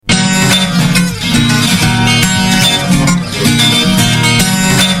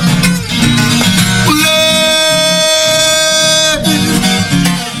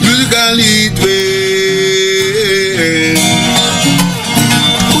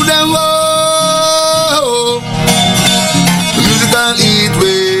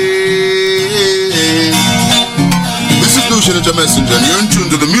Senator Messenger, and you're in tune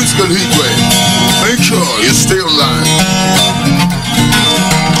to the musical heat wave. Make sure you stay online.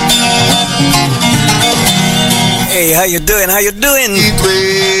 Hey, how you doing? How you doing? Heat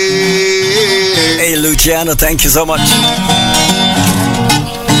wave. Hey, Luciano, thank you so much.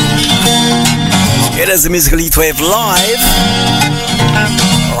 It is the musical heat wave live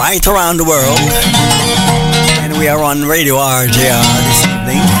right around the world, and we are on Radio RJR this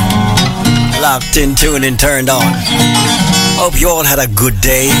evening. Locked in, tuned in, turned on. Hope you all had a good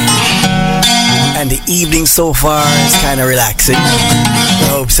day. And the evening so far is kind of relaxing. I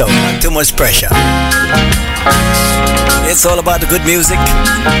hope so. Not too much pressure. It's all about the good music.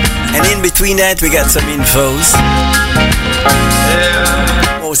 And in between that, we got some infos.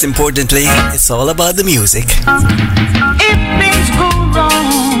 Most importantly, it's all about the music. If things go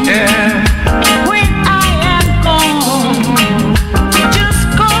wrong, when I am gone, just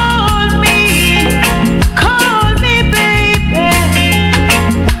call me, baby.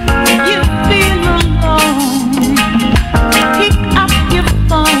 You feel alone, pick up your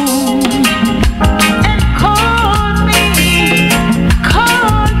phone and call me,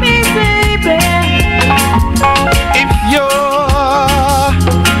 baby. If you're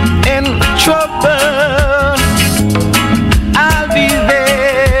in trouble, I'll be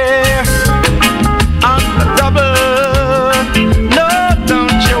there on the double. No,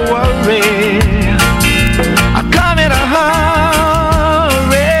 don't you worry, I'll come in a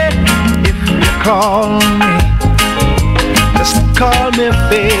hurry. If you call me, just call me,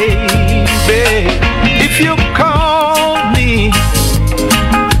 baby. If you call me,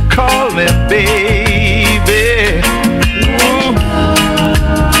 baby. Ooh.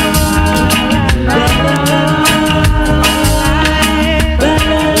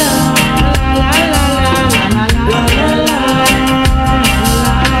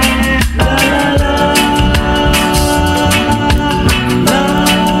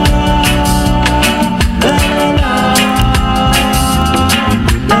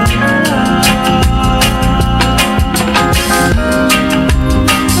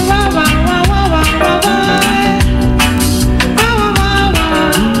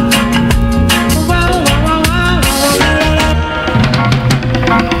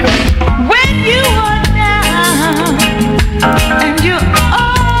 When you are down and you're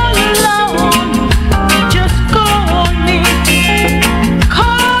all alone, just call me,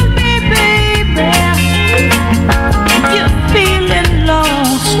 baby. You're feeling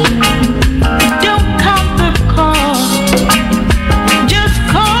lost, don't count the cost. Just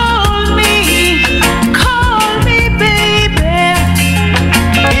call me, baby.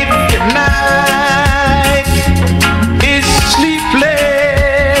 If your night is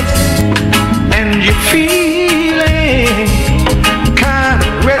sleepless and you're feeling kind of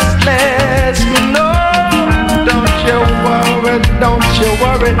restless, no, don't you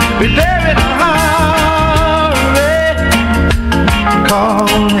worry, be there in a hurry. Call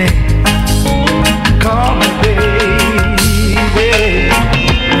me, baby.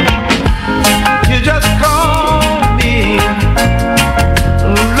 You just call me,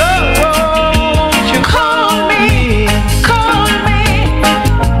 love, you call me,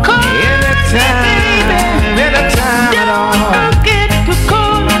 anytime at all. Don't forget to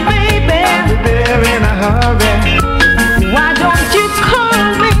call me, baby. I'll be there in a hurry. Why don't you call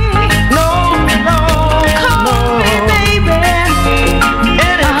me? No, call me, baby.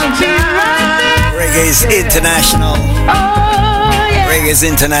 I'll be right there. Reggae's international. Oh, yeah. Reggae's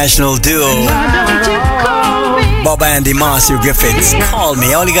international duo. Why don't you call me? Bob Andy, Marcy Griffiths. Call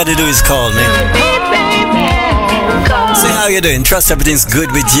me. All you gotta do is call me. Say how you doing. Trust everything's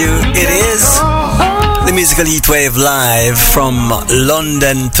good with you. It is the musical heat wave live from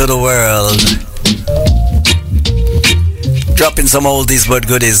London to the world. Dropping some oldies but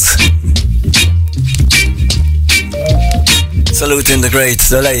goodies. Saluting the great,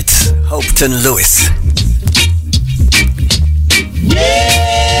 the late Hopton Lewis.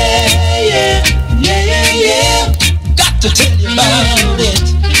 Yeah. Got to tell you about it.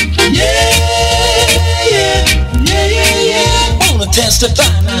 Yeah. Wanna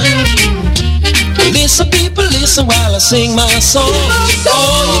testify now. Listen, people, listen while I sing my song.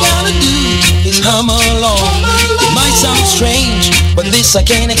 All you gotta do is hum along. It might sound strange, but this I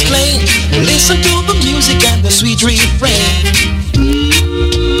can't explain. Listen to the music and the sweet refrain.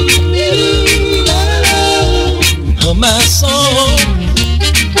 Hum my song.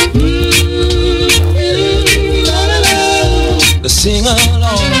 Sing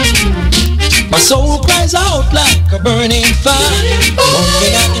along. My soul cries out like a burning fire. One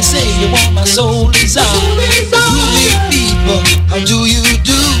thing I can say, you want my soul desire. Groovy people, how do you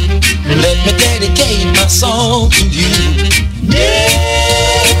do? Let me dedicate my song to you.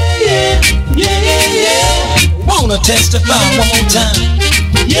 testify one more time.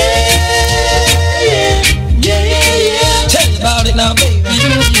 Yeah. Tell you about it now, baby.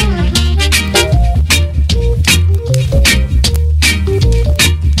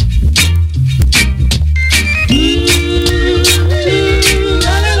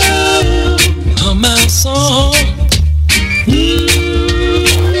 My song.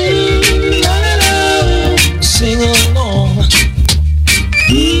 Sing along.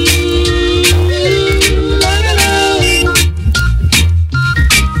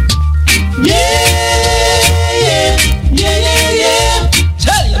 Yeah.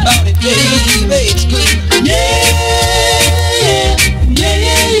 Tell you about it, baby. It's good. Yeah.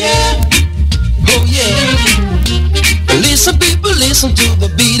 Oh yeah. Listen, people, listen to the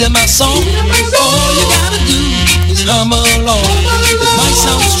beat of my song. All you gotta do is hum along. It might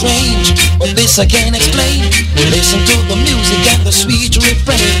sound strange, but this I can't explain. Listen to the music and the sweet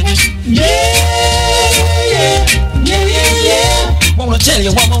refrain. Yeah. Wanna tell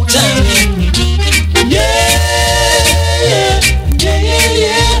you one more time. Yeah.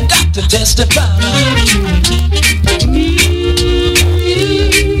 Got to testify.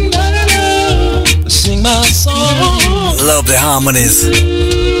 Sing my song. Love the harmonies.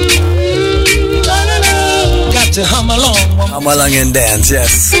 Got to hum along. Hum along and dance,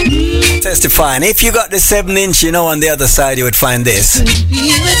 yes. Testifying. If you got the 7-inch, you know, on the other side you would find this.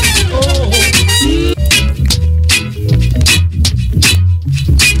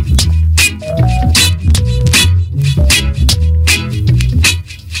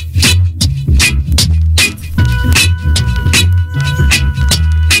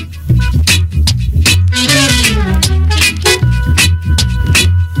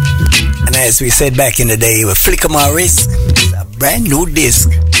 As we said back in the day, we flick on my wrist, it's a brand new disc.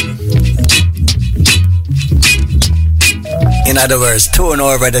 In other words, turn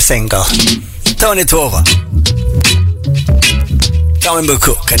over the single. Turn it over. Tommy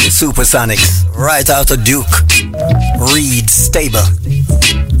Cook and the Supersonics, right out of Duke Reed Stable.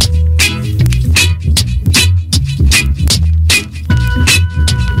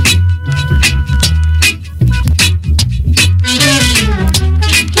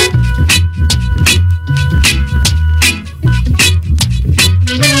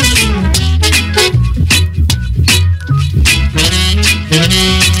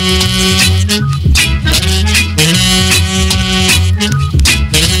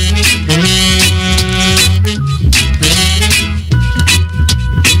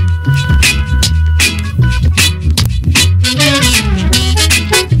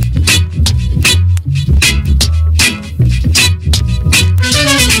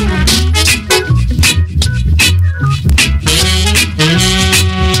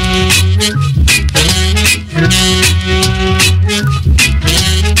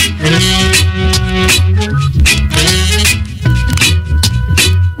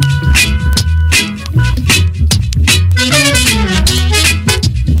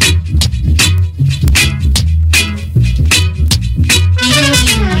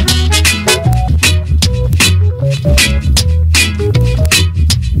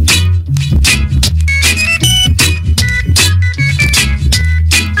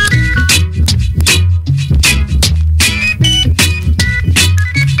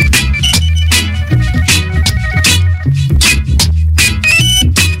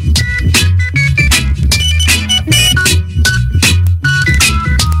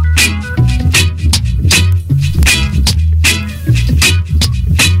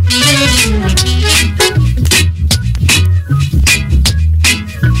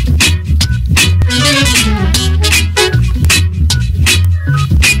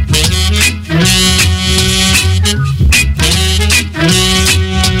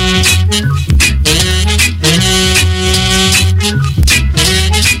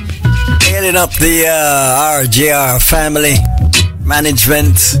 Up the RJR family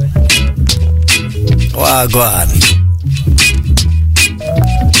management. Wow, go on.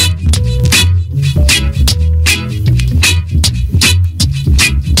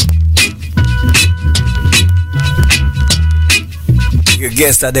 You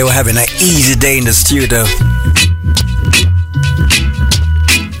guess that they were having an easy day in the studio.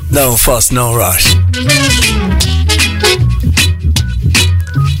 No fuss, no rush.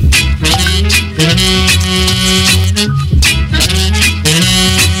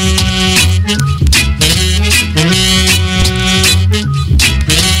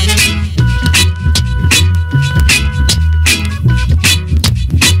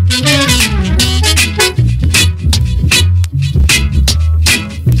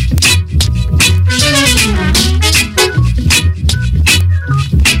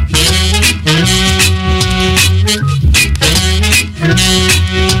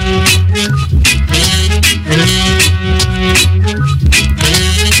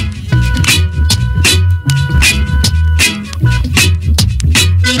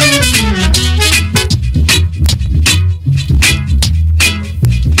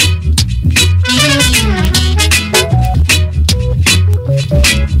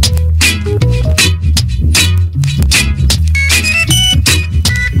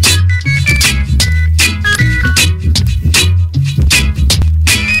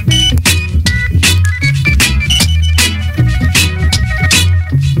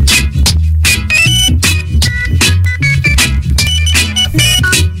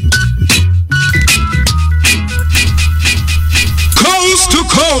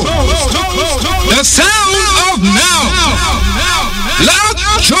 The sound of now. Loud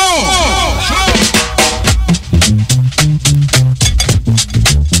jaw.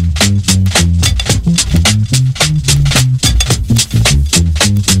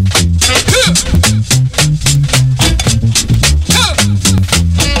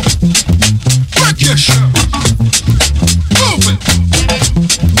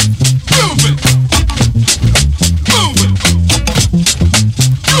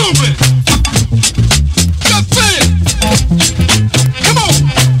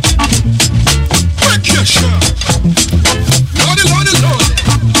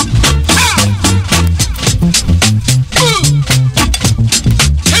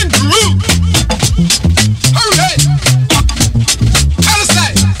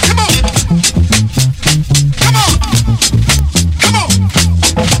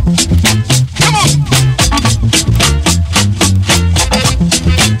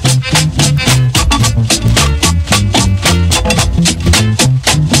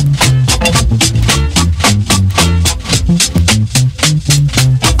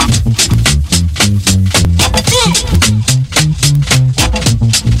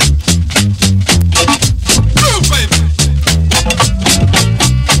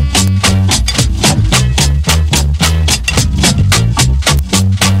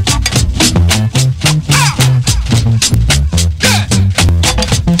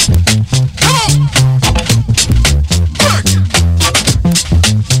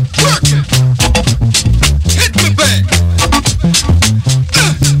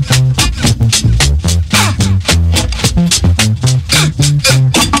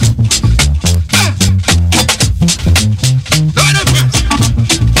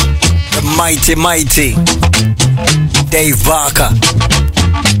 Mighty Dave Barker,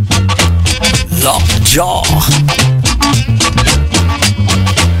 Lockjaw.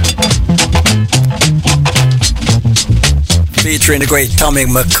 Featuring the great Tommy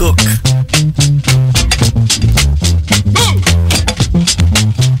McCook.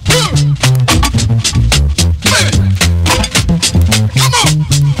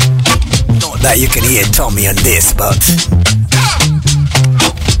 Not that you can hear Tommy on this, but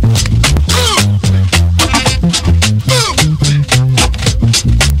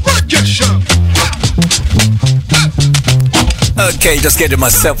okay, just getting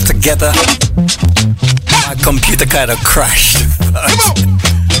myself together. My computer kind of crashed.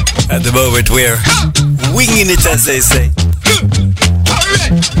 At the moment we're winging it, as they say.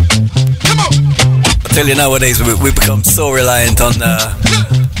 I tell you, nowadays we become so reliant on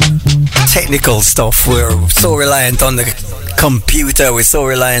technical stuff. We're so reliant on the computer. We're so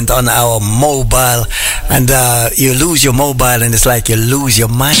reliant on our mobile. And you lose your mobile and it's like you lose your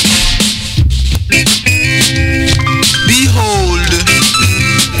mind. Behold,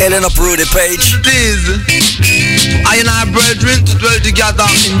 Ellen up Rudy Page. it is I and our brethren to dwell together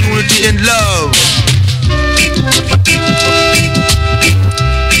in unity and love.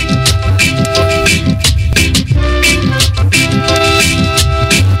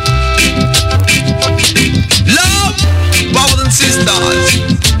 Love, brothers and sisters.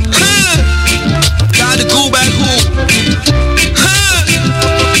 Gotta go back home.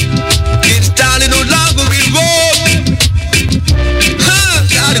 It's time no longer we roll.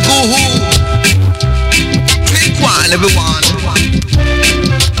 Gotta go home. Take one, everyone.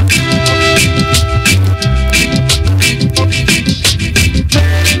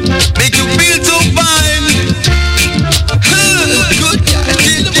 Make you feel so fine. Good guy,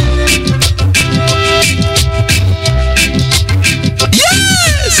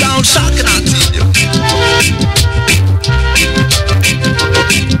 yeah, sound shocking, I tell you.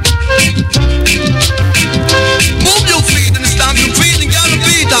 Move your feet and stomp your feet and gotta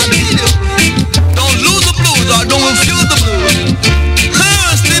beat, I tell you. Don't lose the blues or don't refuse the blues.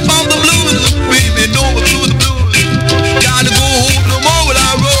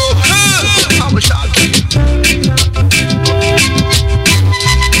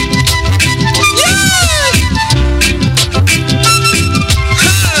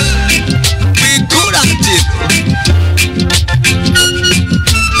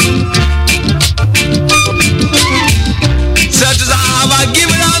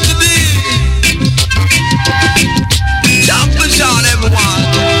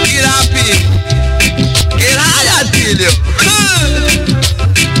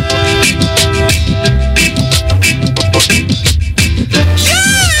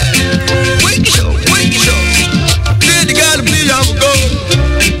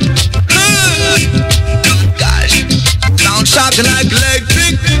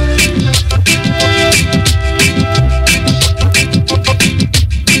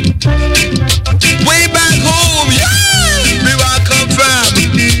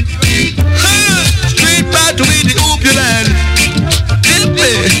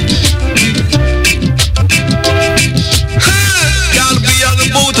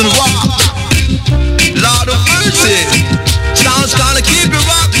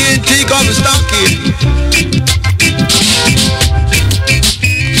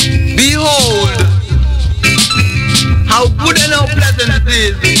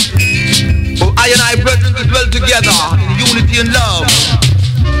 unity and love.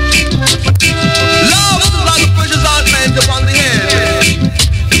 Love is like a precious ointment upon the head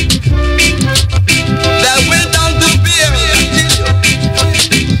that went down to the beard.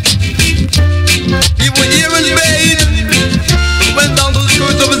 People hear and bathe, went down to the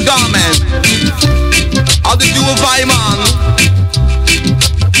skirts of his garment. How the dew of Iman,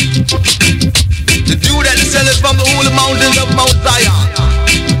 the dew that descended from the holy mountains of Mount Zion.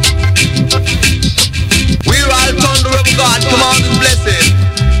 We're all thunder of God, command and blessed.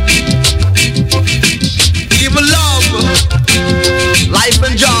 Even love, life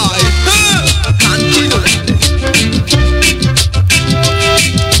and joy. Continue.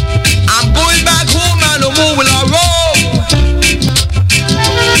 I'm going back home and no more will I roam.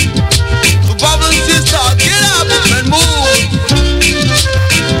 So brother and sister, get up and move.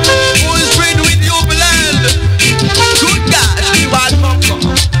 Going straight to Ethiopian land. Good God, see where I come from.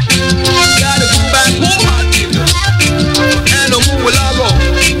 Gotta go back home and no more will I roam.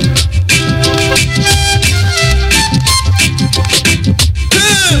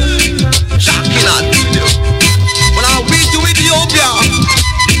 Shocking on video. When I reach to Ethiopia,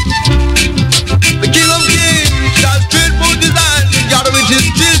 the King of Kings has dreadful design to gather with his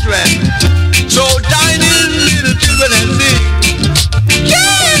children. So dine in, little children, and sing.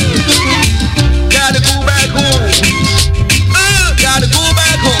 Yeah! Gotta go back home. Gotta go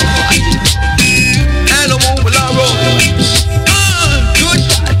back home. And no more will I roam. Good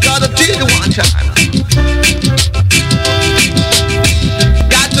God, gotta tell you one time.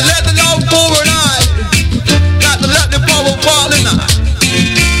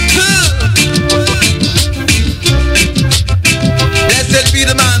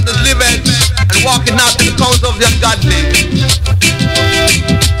 Walking out in the course of the ungodly.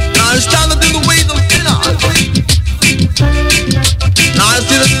 Now I stand in the ways of sinners. Now I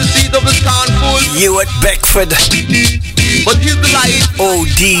sit in the seat of the scornful. You at Beckford. But here's the light.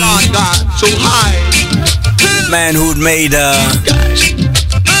 OD. God, so high. Man who made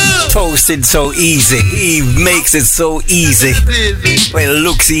toasted so easy. He makes it so easy. Well, it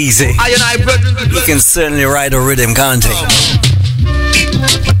looks easy. He can certainly ride a rhythm, can't he?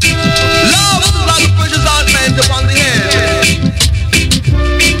 Upon the head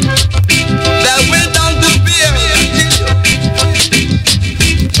that went down to the beard.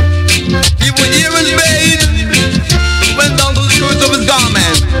 People hear and bathe, went down to the skirts of his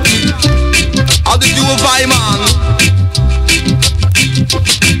garment. How the dew of Iman,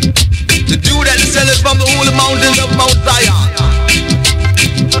 the dew that descended from the holy mountains of Mount Zion.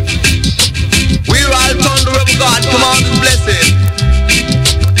 We're all thunder of God, command and blessed.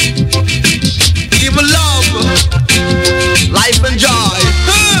 Even love, life and joy.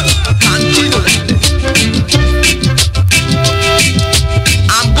 Continue.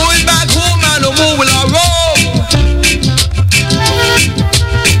 I'm going back home and no more will I roam.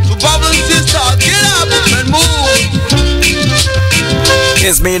 So brother and sister, get up and move.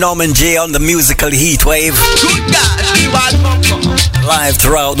 It's me, Norman J, on the musical heat wave. Good God, see where I come from. Live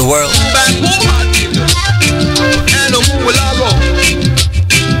throughout the world. Back home and no more will I roam.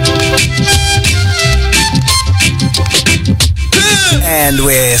 And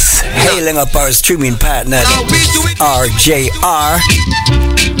we're hailing up our streaming partner, RJR.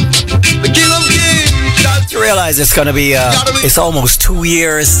 You realize it's gonna be, it's almost 2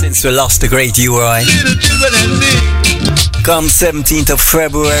 years since we lost the great URI. Come 17th of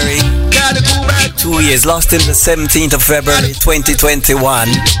February, 2 years, lost him the 17th of February 2021.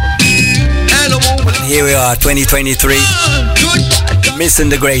 And here we are, 2023, missing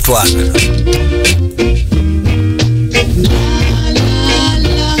the great one.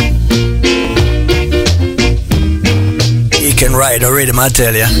 Can ride a rhythm, I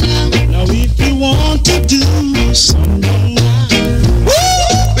tell ya. Now if you want to do something,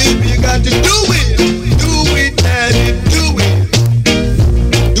 baby, you got to do it, daddy, do it.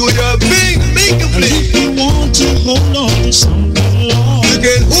 Do it a big, make a play. If you want to hold on to something long, you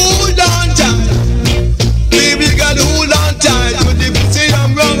can hold on tight. Baby, you got to hold on tight. But if you say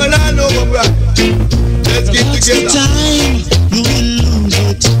I'm wrong and I know I'm right, let's get that's together. the time you will lose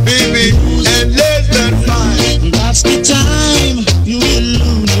it, baby, and less than 5. that's the time you will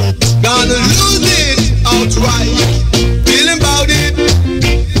lose it. Gonna lose it outright. Feeling about it.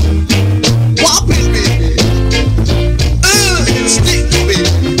 Wop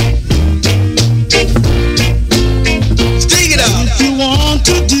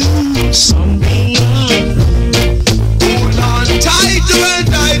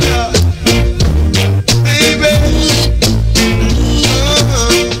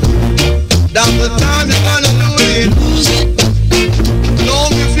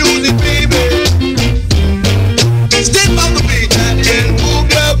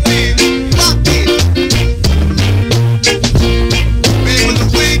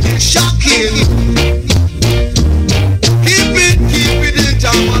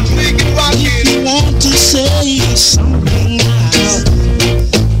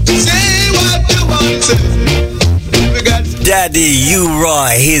Daddy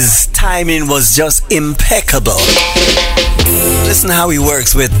U-Roy. His timing was just impeccable. Listen how he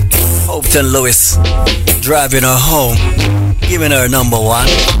works with Hopeton Lewis, driving her home, giving her number one.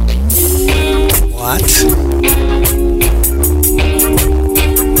 What?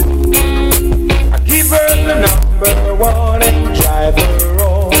 I give her the number one and drive her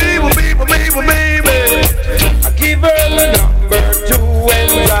home. Baby. I give her the number two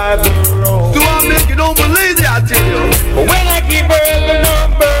and drive her home. Do I make you don't believe it, I tell you? But when I give her the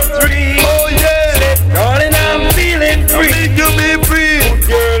number three, Oh yeah, darling, I'm feeling free. make you be free. Put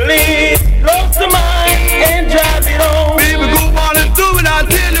your lead close to mine and drive it home. Baby, go on and do it, I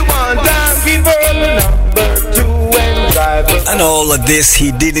tell you one time. Give her the number two and drive her home. And all of this,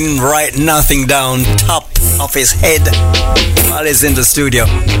 he didn't write nothing down top of his head while he's in the studio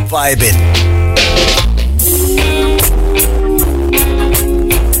vibing.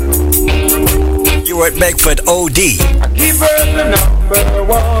 You were at Beckford OD. I give her the number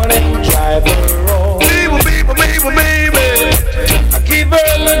one and drive her home. Baby. I give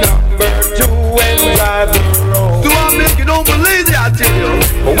her the number two and drive her home. Do I make you don't believe it, I tell you?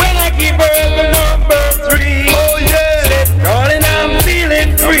 But when I give her the number three, Oh yeah, darling, I'm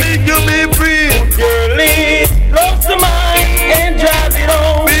feeling free. make you be free. Put your lead close to mine and drive it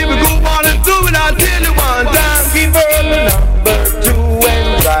home. Baby, go on and do it, I tell you one time. Give her the number two and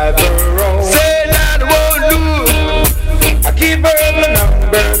drive her home. Say that I won't do. I give her the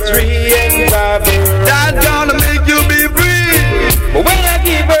number three and drive her home. That's gonna make you be free. But when I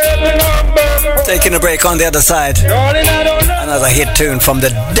give her the number four, Taking a break on the other side. darling, I don't know Another hit tune from the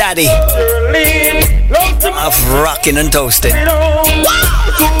daddy your lead close to of rocking and toasting. mine home.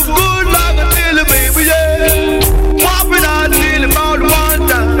 So good like a daily baby, yeah. Popping out daily about one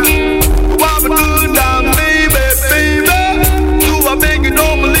time. What we do now, baby. Do I make you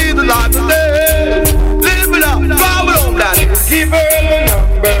don't believe the life today? Live it up, drive it on that. Give her the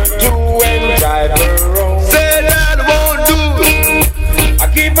number two and drive her home. Say that I won't do. I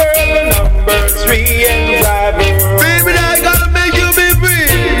give her the number three and drive her home. Baby, that gotta make you be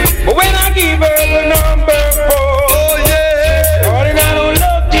free. But when I give her the number four, Oh yeah, darling, I don't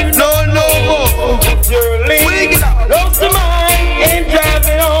love you no more. Put your lead Wake it up. close to mine and drive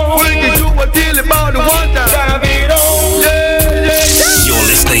it home. We can do a deal about the one time. Drive it home. Yeah. You're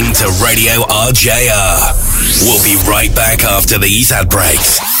listening to Radio RJR. We'll be right back after these ad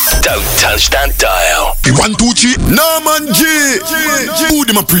breaks. Don't touch that dial. 1, 2, 3, Norman G. Who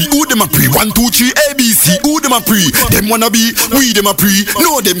them a pre? 1, 2, 3, ABC. Who them a pre? Them wanna be, we them a pre.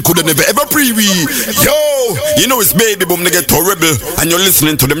 No, them coulda never ever pre we. Yo, you know it's Baby Boom they get horrible, and you're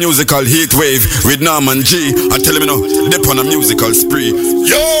listening to the musical heat wave with Norman G. I tell him, you know, they're on a musical spree.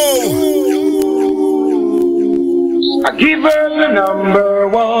 Yo. I give her the number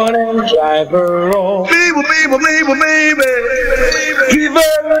one and drive her home. Baby. Give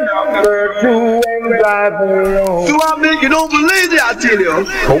her the number two and drive her home. Do I make you don't believe it, I tell you?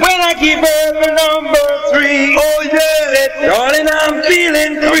 But when I give her the number three, Oh yeah, darling, I'm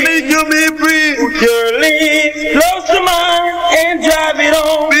feeling free. make you be free. Put your lead close to mine and drive it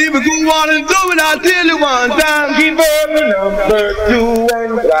home. Baby, go on and do it, I tell you one time. Give her the number two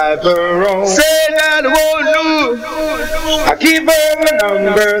and drive her home. Say that I won't do. I give her the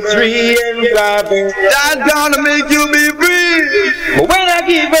number three and drive her. That's gonna make you be free. But when I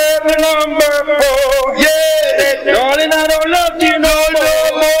give her the number four, Yeah, darling, I don't love you no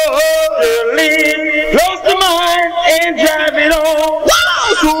more. Your lead close to mine and drive it home.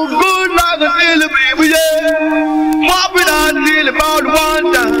 so good like a daily baby, yeah. Popping out daily about one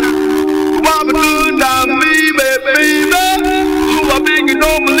time. What we do now, baby. Do I make you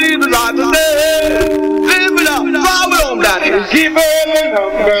don't believe the life today? Live it up, drive it on that. Give her the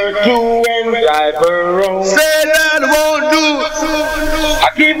number two and drive her home. Say that I won't do. I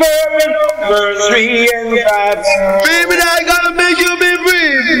give her the number three and drive her home. Baby, that gotta make you be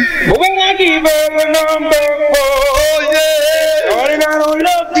free. But when I give her the number four, Oh yeah, darling, I don't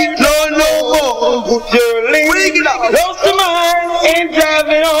love you no more. Put your lead Wake it up. close to mine and drive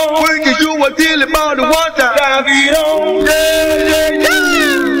it home. We can do a deal about the one time. Drive it home. Yeah.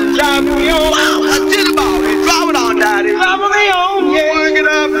 Drive me home. I did about it. Drive it on, daddy. Drive me home, yeah. Work it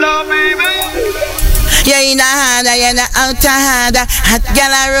up, love, baby. You in a harder, you in a outer harder. Hot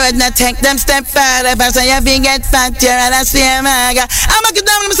gal a road, now take them step further. But so you big get fat, you're at a same maga. I'm a good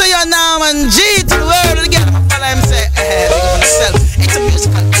down, let me say you're now and G to the world again. Follow him say, big up on yourself. It's a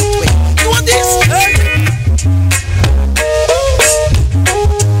musical way. You want this?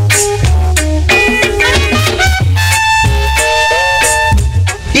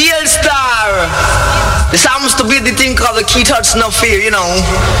 Star. This happens to be the thing called the key touch no fear, you know.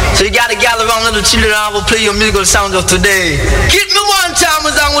 So you gotta gather around little children and I will play your musical sound of today. Get me one time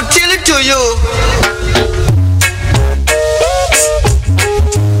as I will tell it to you.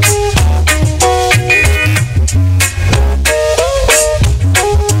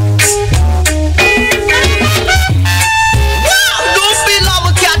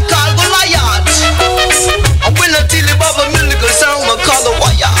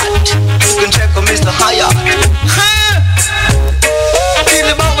 Mr. Higher. Tell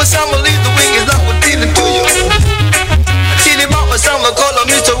him about what some will leave the wing is not what tell it to you. Tell him about what some will call him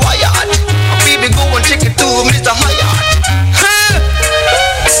Mr. Wyatt. Baby, go and check it to Mr. Hyatt.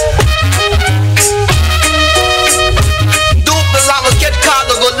 Don't belong a get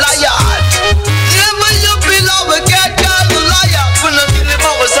called a Goliath. Never you belong a get called a Goliath. When I tell him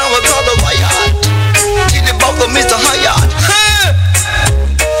about what some will call a Wyatt. Tell him about Mr. Hyatt.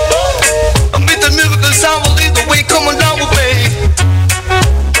 Miracle sound will lead the way coming down with me.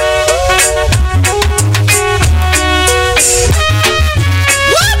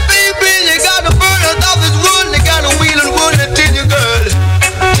 What, baby? You got to burn out of this wood. You got to wheel and wood and tell you, girl.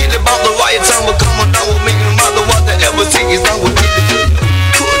 Tell you about the riot sound will coming down with me. No matter what they ever think is down with me.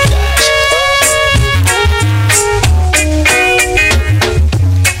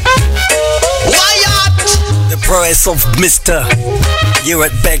 The prowess of Mr. You're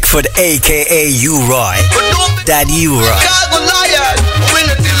at Beckford, aka U-Roy. Daddy U-Roy.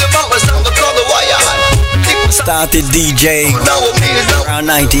 Started DJing around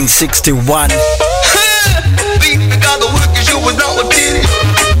 1961.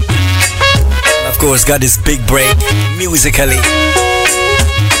 Of course, got his big break musically.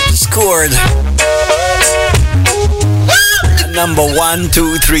 Scored number 1,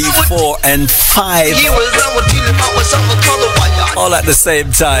 2, 3, 4, and 5. All at the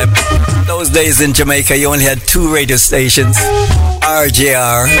same time. Those days in Jamaica, you only had 2 radio stations,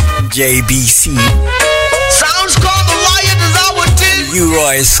 RJR, JBC. Sounds called the riot is our team.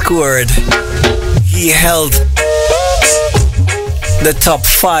 U-Roy scored. He held the top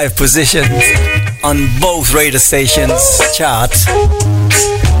 5 positions on both radio stations' charts.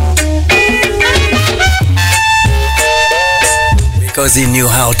 Because he knew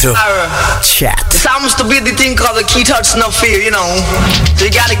how to chat. It happens to be the thing called the key touch no fear, you know. So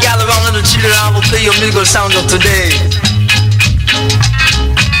you gotta gather around little children and I will play your musical sound of today.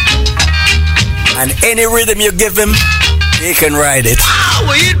 And any rhythm you give him, he can ride it. Ah,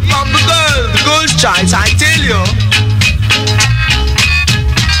 we eat from the girl's choice, I tell you.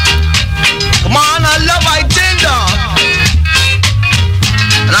 Come on, I love, I tender.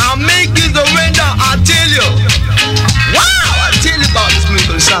 And I'll make you surrender, I tell you. Wow! Tell you about this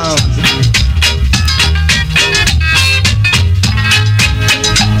musical sound.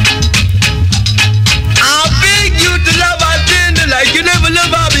 I beg you to love our tender like you never loved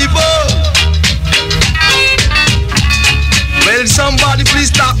her before. Well, somebody please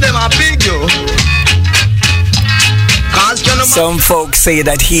stop them, I beg you. Some folks say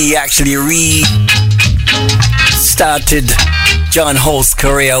that he actually restarted John Holt's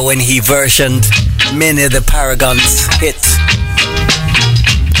career when he versioned many of the Paragons' hits.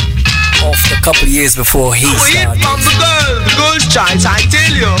 Off a couple of years before he started. From the girl's choice, I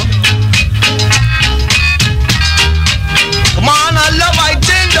tell you. Come on, I love, I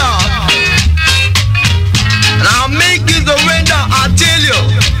tender. And I'll make you surrender, I tell you.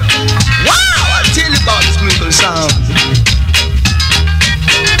 Wow, I tell you about this musical sound.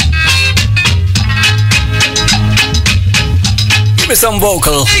 Give me some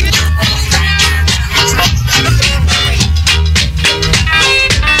vocal.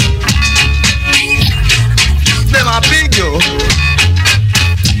 I beg you.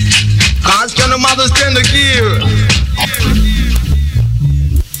 Cause can the mothers tend to give.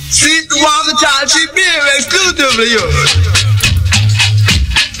 See the one the child she bear exclusively yours.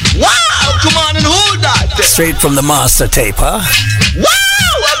 Wow, come on and hold that. Straight from the master tape, huh? Wow,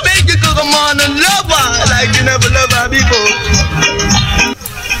 I beg you to come on and love her like you never love her before.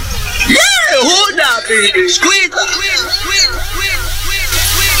 Yeah, hold that baby, squeeze that.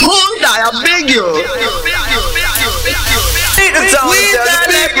 Hold that, I beg you. Squeeze that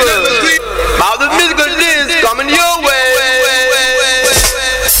people. How the musical is coming your way.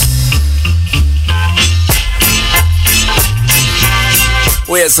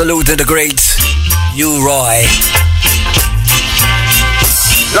 We are saluting the great U-Roy.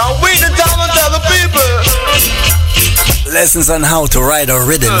 Now we the talent of the people. Lessons on how to ride a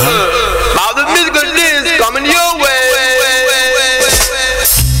rhythm, huh? How the musical is coming your way.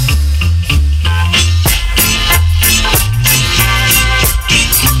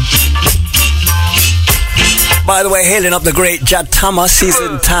 By the way, hailing up the great Jad Thomas, he's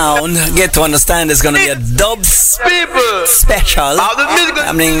in town. Get to understand there's going to be a dubs special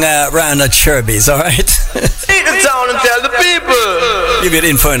happening around at Sherby's, alright? Eat the town and tell the people. Give you the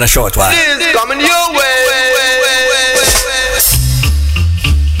info in a short while. It's coming your way.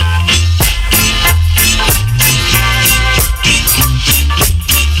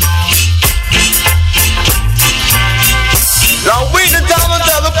 Now we the town and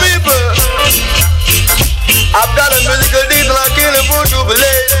tell the people. I've got a musical disc like in a food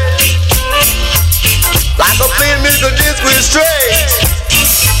jubilee. Like a plain musical disc with straight.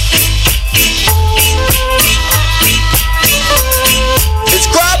 It's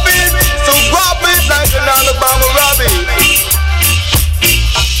cropping, so crop it like an Alabama Robbie.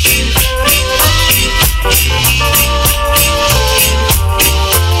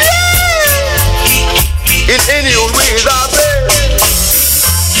 Yeah! In any old way is our best.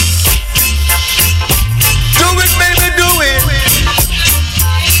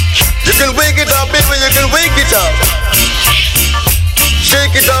 You can wake it up, baby, you can wake it up.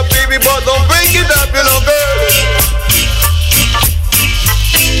 Shake it up, baby, but don't break it up, you know, girl.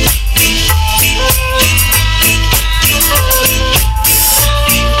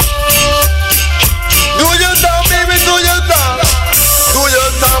 Do your thing, baby, do your thing. Do your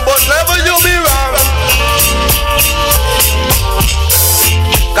thing, but never you be wrong.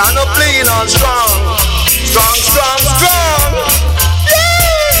 Kind of playing on strong. Strong, strong, strong.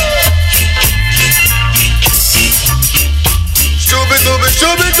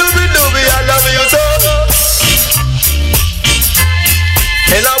 Shooby, I love you so.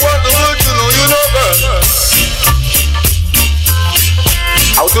 And I want the world to know you know, girl.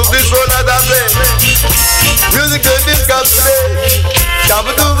 Out of this world that I play, musical discuss today.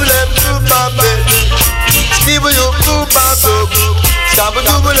 Shabba-dooba-lem, dooba-bam-bay. Skibba-yoop, dooba-bam-bay.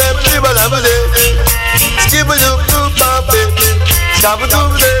 Shabba-dooba-lem, dooba-bam-bay. Skibba-yoop, dooba-bam-bay.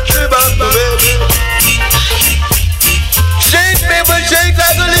 Shabba-dooba-lem, dooba-bam-bay. Shake, baby, shake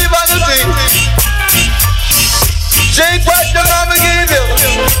like a leaf on the sea. Shake what your mama gave you.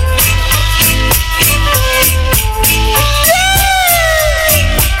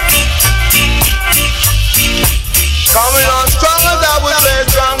 Yeah! Coming on strong as I would say,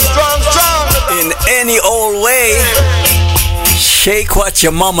 strong, strong, strong. In any old way, shake what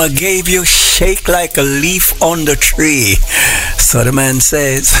your mama gave you, shake like a leaf on the tree. So the man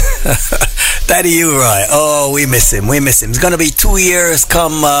says. Daddy U-Roy, oh, we miss him. It's gonna be 2 years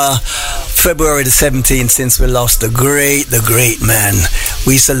come February the 17th since we lost the great man.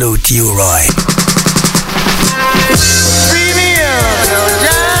 We salute U-Roy.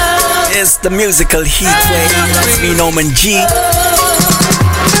 It's the musical heat wave. That's me, Norman G.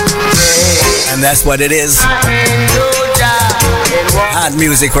 And that's what it is. Hot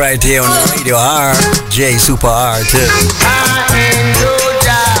music right here on Radio R. J Super R too.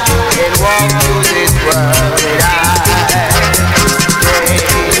 Walk through this world with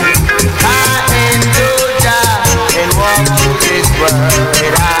I endure and walk through this world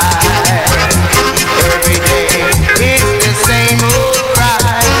with every day it's the same old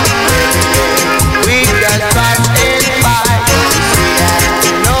cry. We just fight and fight.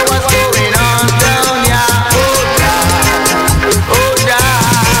 You know what's going on down here. Oh God.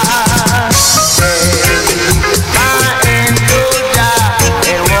 I endure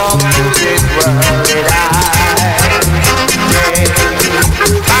and walk through this world with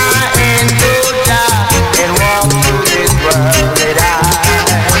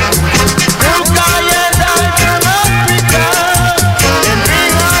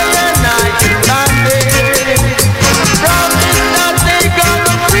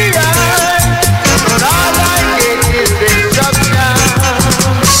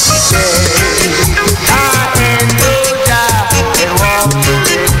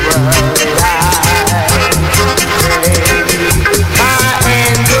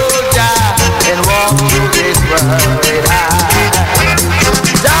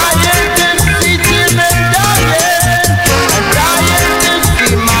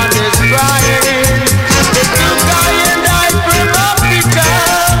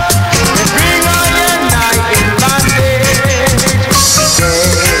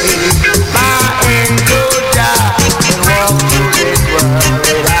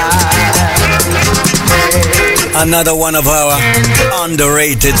Another one of our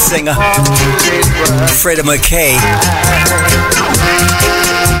underrated singer, Freddie McKay,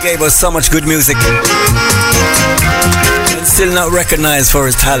 gave us so much good music and still not recognized for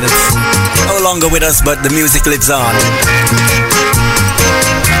his talents. No longer with us, but the music lives on.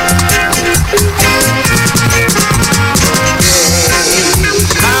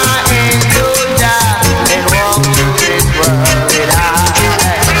 I ain't no doubt and walk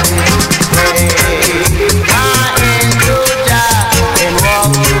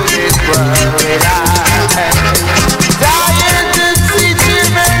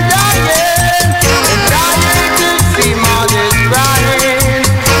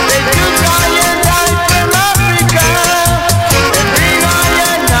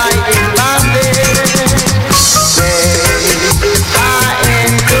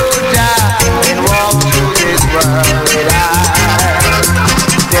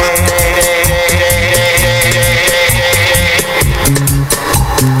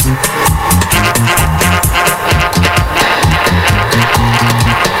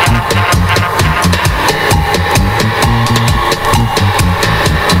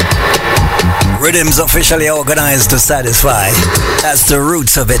Rhythms officially organized to satisfy. That's the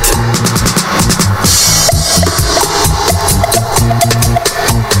roots of it.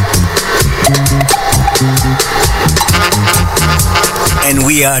 And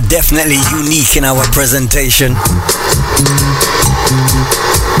we are definitely unique in our presentation.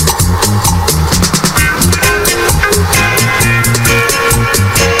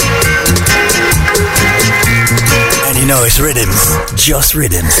 And you know it's rhythms, just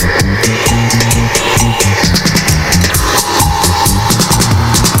rhythms.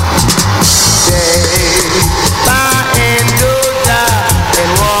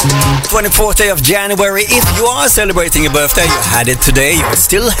 24th day of January. If you are celebrating your birthday, you had it today, you're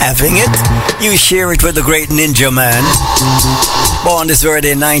still having it, you share it with the great Ninja Man. Born this very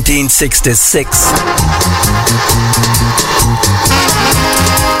day in 1966.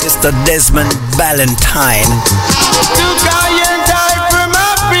 Mr. Desmond Ballantyne. Two giant died from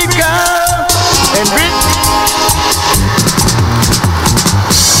Africa and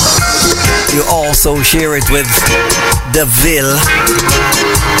You also share it with DeVille.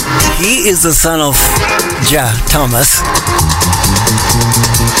 He is the son of Ja Thomas.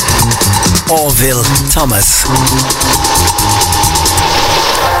 Orville Thomas.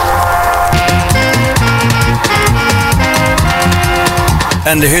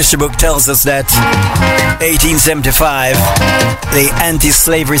 And the history book tells us that 1875, the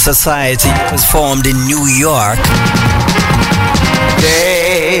Anti-Slavery Society was formed in New York.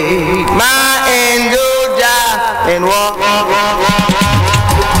 take my hand, go down and walk.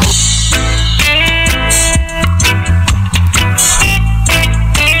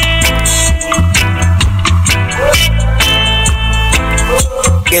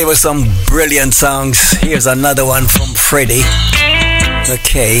 Gave us some brilliant songs. Here's another one from Freddie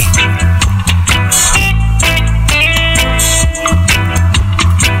McKay.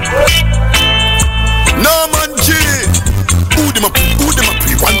 Norman G. Who them up?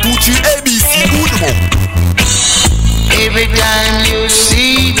 1, 2, 3, ABC. Who them up? Every time you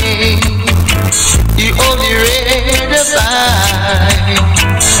see me, you only read about.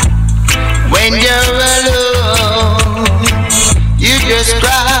 When you're alone, you just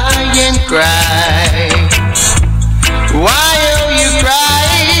cry and cry. Why are you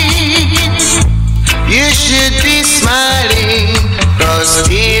crying? You should be smiling, 'cause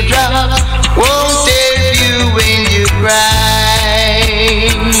teardrops won't help you when you cry.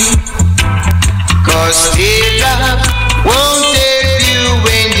 'Cause teardrops won't help you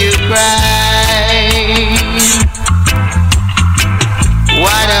when you cry.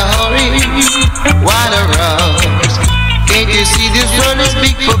 Why the hurry? Why the rush? Can't you see this world is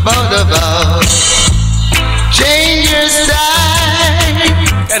big for both of us? Change your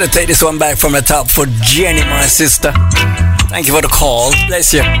style. Gotta take this one back from the top for Jenny, my sister. Thank you for the call.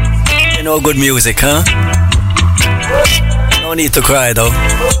 Bless you. You know good music, huh? No need to cry though.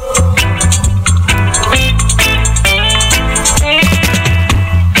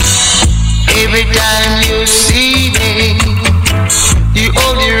 Every time you see me, you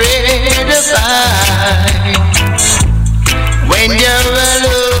only read about. When you're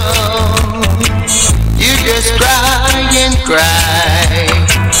alone, you just cry and cry.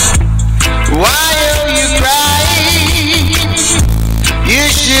 Why are you crying? You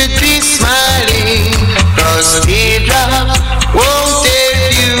should be smiling, 'cause teardrops won't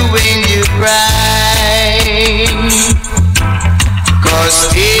help you when you cry. 'Cause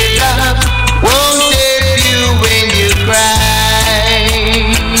teardrops won't help you when you cry.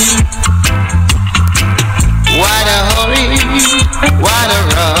 Why the hurry? Why the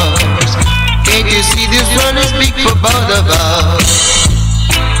rush? Can't you see this world is big for both of us?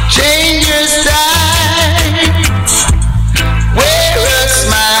 Change your style. Wear a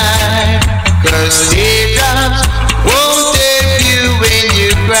smile, 'cause teardrops won't help you when you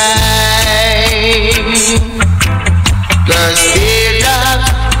cry. 'Cause teardrops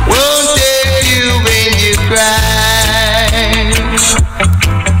won't help you when you cry.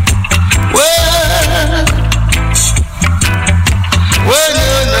 Whoa, whoa, no,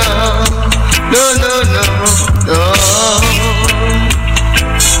 no, no, no, no, no.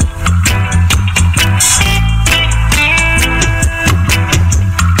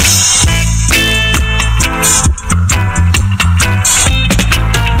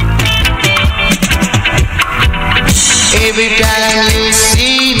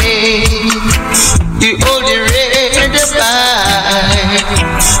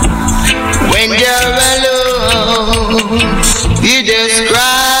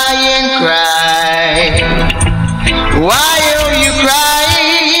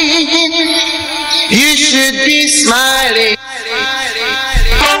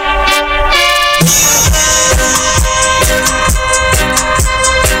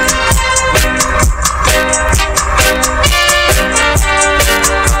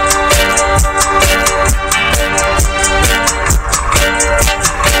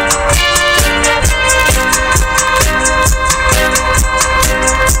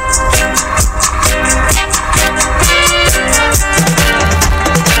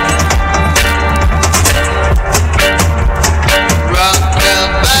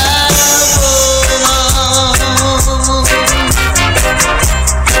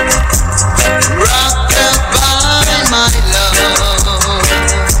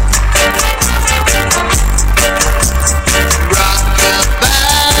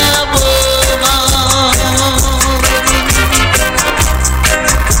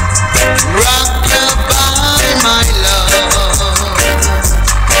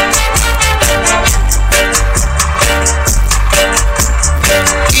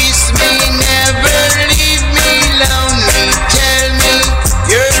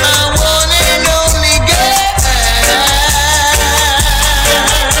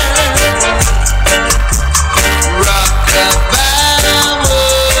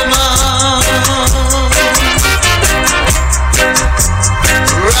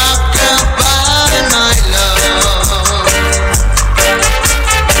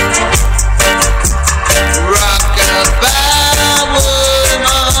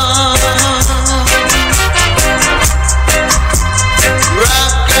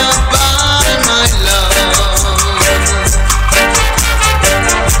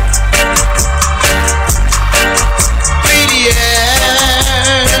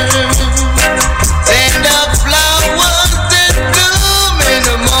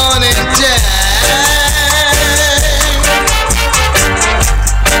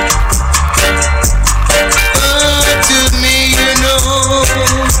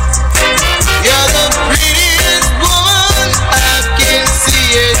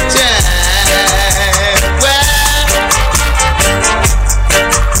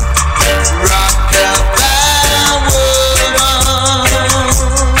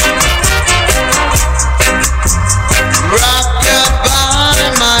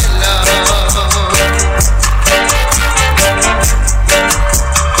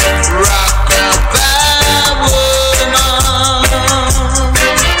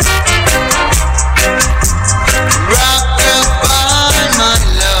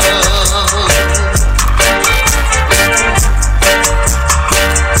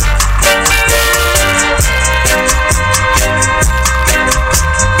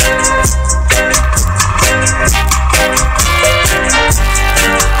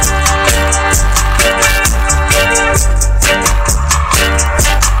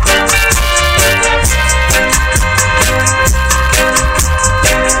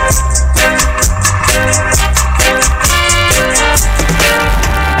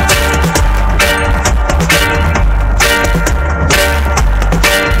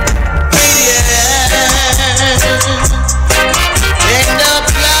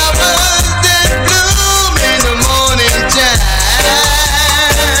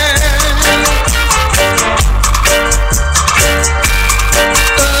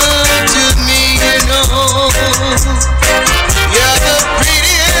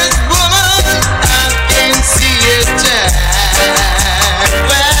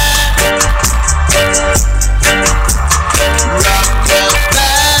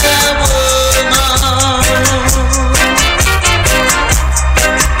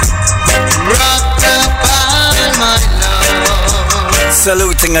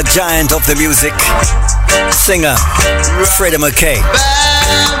 Saluting a giant of the music, singer Freddie McKay.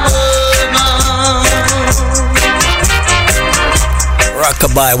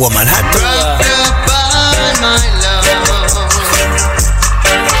 Rockabye woman. Had to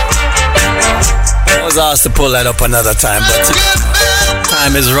I was asked to pull that up another time, but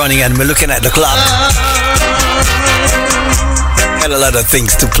time is running and we're looking at the clock. Got a lot of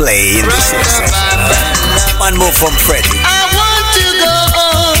things to play in this session. One more from Freddie. I want to go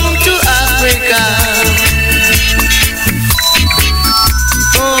home to Africa.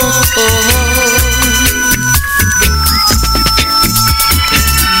 Oh,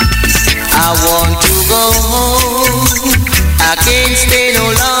 I want to go home. I can't stay no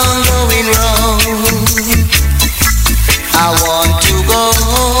longer in Rome. I want to go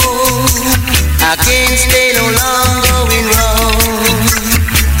home. I can't stay no longer in Rome.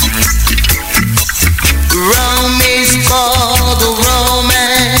 Rome is for the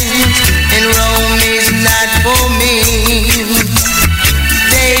romance, and Rome is not for me.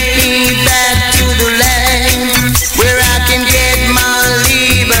 Take me back to the land where I can get my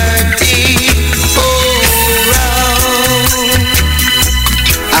liberty. Oh, Rome,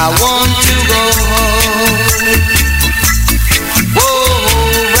 I want to go home. Oh,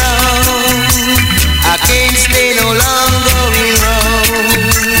 Rome, I can't stay no longer in Rome.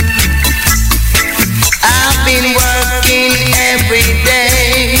 I've been working every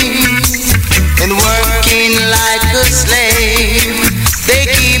day and working like a slave. They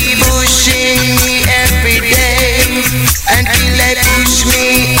keep pushing me every day until they push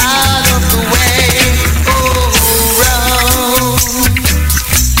me out of the way. Oh, Rome,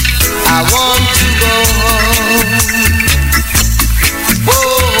 I want to go home.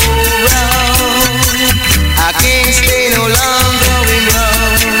 Oh, Rome, I can't stay no longer in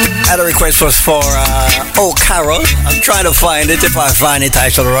Rome. And the request was for Oh Carol. I'm trying to find it. If I find it, I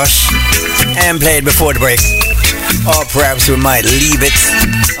shall rush and play it before the break. Or perhaps we might leave it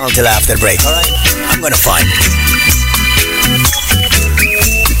until after the break. Alright? I'm gonna find it.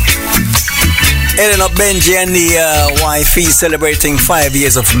 Ending up Benji and the wife, he's celebrating 5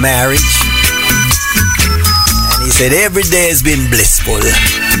 years of marriage. And he said every day has been blissful.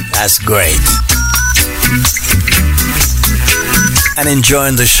 That's great. And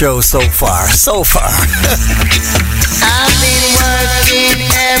enjoying the show so far. So far. I've been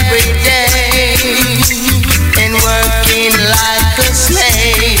working every day and working like a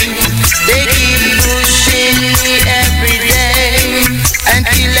slave. They keep pushing me every day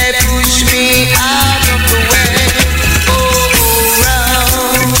until they push me out of the way. Oh,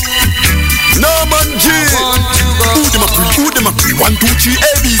 Rome, Norman G. Who them a pre? Who them a pre? 1, 2, 3,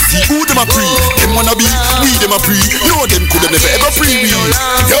 ABC. Who them a pre? Them wanna be, we them a pre. No, them coulda never ever pre we. Yo,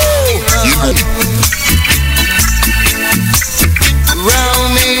 you know.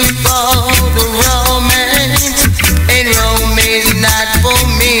 Rome is for the romance, and Rome is not for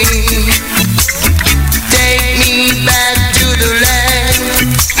me. Take me back to the land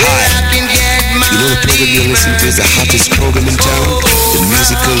where I can get my You know the program you're listening to is the hottest program in town, the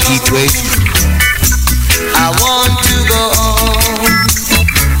musical heat wave. I want to go home.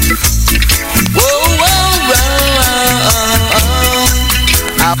 Whoa, whoa, whoa.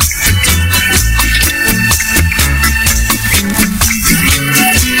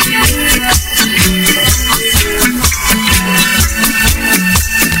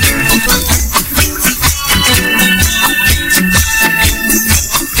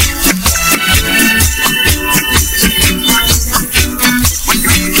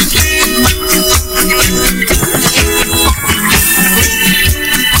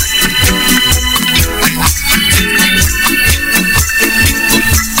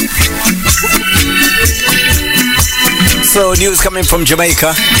 So news coming from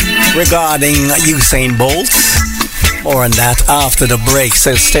Jamaica regarding Usain Bolt. More on that after the break,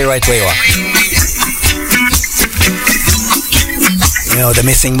 so stay right where you are. You know, the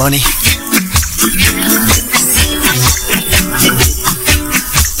missing money.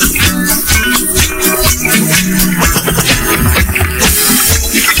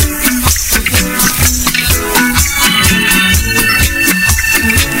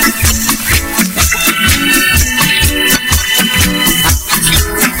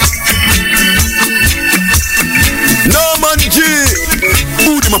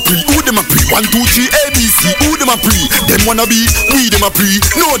 Who them a pre? 1, 2, 3, ABC. Who them a pre? Them wanna be, we them a pre.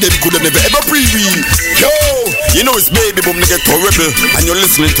 No, them coulda never ever pre we. Yo, you know it's Baby Boom nigga Rebel, and you're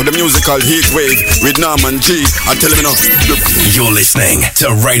listening to the musical heat wave with Norman G. I tell him now. You're listening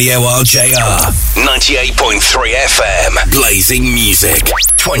to Radio RJR 98.3 FM, blazing music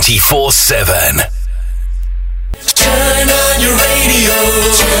 24/7. Turn on your radio.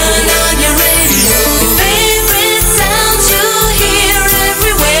 Turn on your radio. Favorite sounds you hear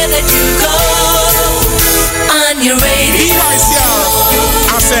everywhere that you go. On your radio. Yes,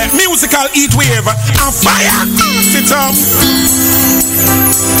 y'all. I said musical heat wave and fire. Sit up.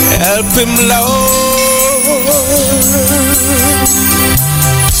 Help him, Lord.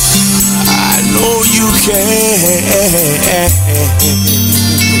 I know you can.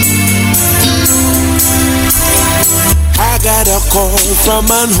 I got a call from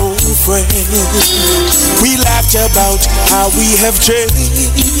an old friend. We laughed about how we have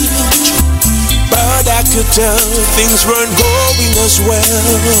changed, but I could tell things weren't going as well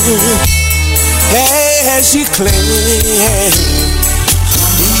as he claimed.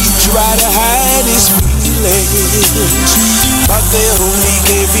 He tried to hide his feelings, but they only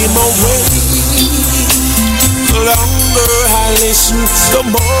gave him away. The longer I listened, the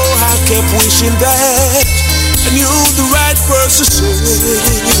more I kept wishing that I knew the right words to say.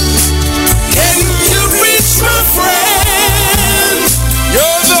 Can you reach my friend?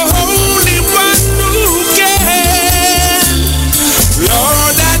 You're the only one who can.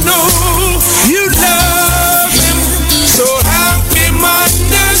 Lord, I know you love him, so help him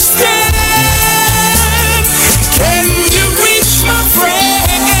understand. Can you reach my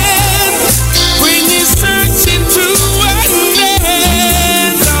friend? Bring his search into an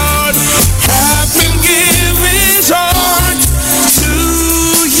end, Lord. Help him give his heart to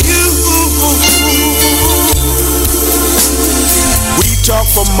you. We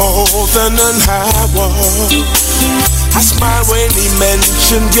talked for more than an hour. I smiled when he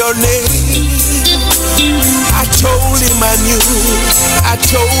mentioned your name. I told him I knew. I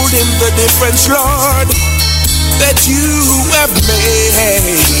told him the difference, Lord, that you have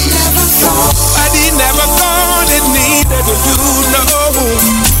made. But he never thought it needed to do, no.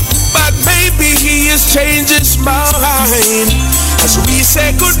 But maybe he has changed his mind. As we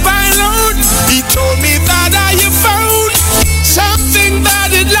say goodbye, Lord, he told me that I have found something that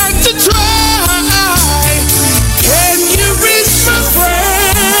he'd like to try. Can you reach my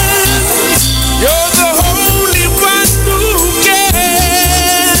friend? You're the only one who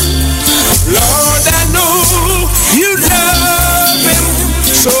can. Lord, I know you love him,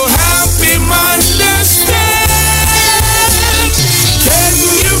 so help him understand. Can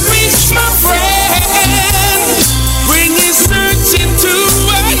you reach my friend? Bring his search into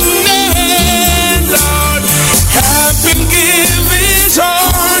an end, Lord. Help him give his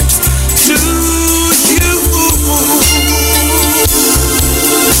heart to you.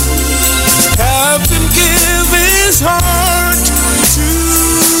 Help him give his heart to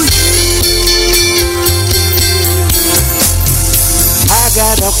you. I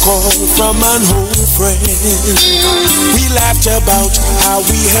got a call from an old friend. We laughed about how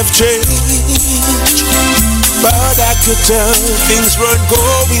we have changed, but I could tell things weren't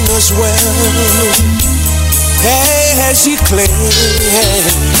going as well as he claimed.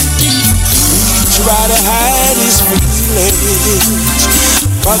 He tried to hide his feelings,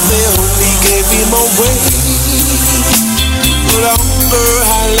 but they only gave him away. The longer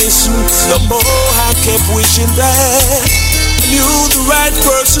I listened, the more I kept wishing that I knew the right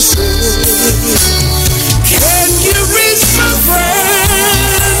words to say. Can you reach my friend?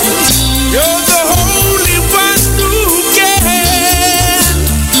 You're the only one who can.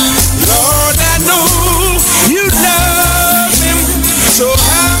 Lord, I know you love him, so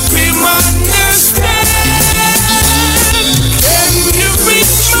help him understand. Can you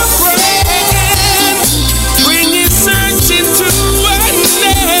reach my friend? Bring his search into an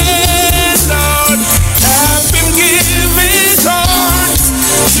end, Lord. Help him give his heart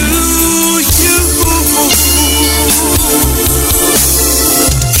to you.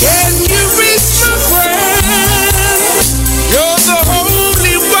 Can you reach my friend? You're the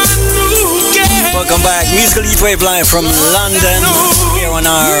only one who can. Welcome back. Musical Heat Wave live from London here on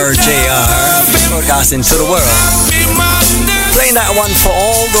RJR, broadcasting to the world. Playing that one for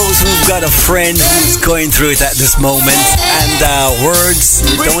all those who've got a friend who's going through it at this moment, and words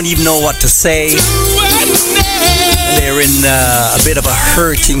you don't even know what to say. They're in a bit of a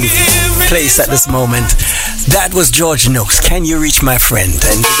hurting place at this moment. That was George Noakes, Can You Reach My Friend?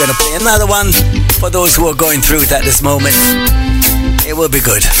 And we're going to play another one for those who are going through it at this moment. It will be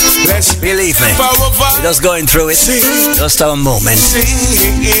good. Believe me. We're just going through it. Just our moment.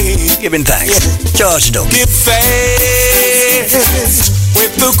 Giving thanks. George Noakes. Give thanks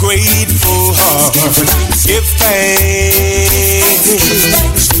with a grateful heart. Give thanks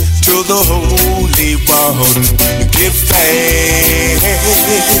to the Holy One. Give thanks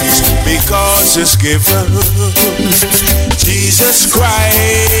because it's given. Jesus Christ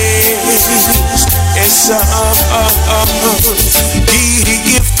is song.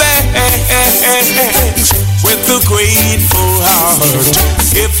 Give thanks with a grateful heart.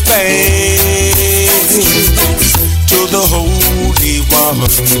 Give thanks to the Holy One.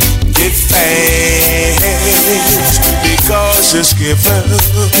 Give thanks because it's given.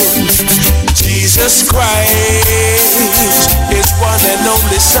 Jesus Christ is one and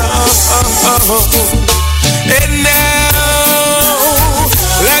only Son. And now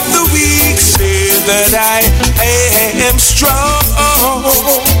let the weak say that I am strong.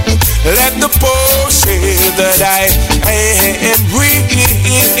 Let the poor say that I am rich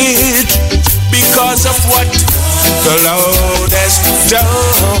because of what the Lord has done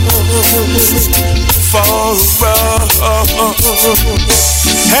for us.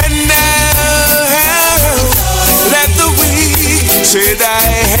 And now let the weak say that I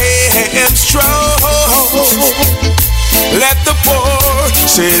am strong. Let the poor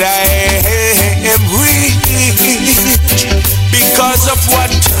say that I am rich because of what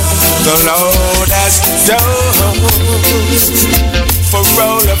the Lord has done for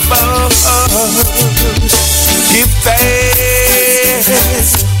all of us. Give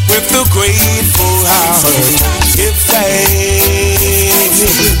thanks with a grateful heart. Give thanks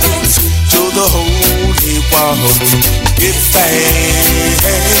to the Holy One. Give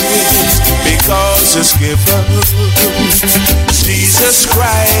thanks because it's given. Jesus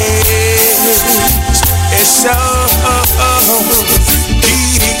Christ is so.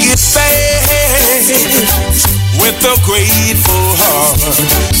 Give thanks with a grateful heart.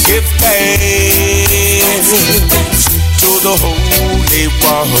 Give thanks to the Holy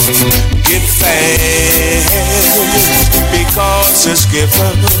One. Give thanks because it's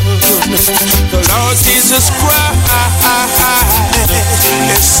given. The Lord Jesus Christ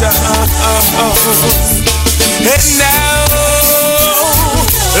is Son. And now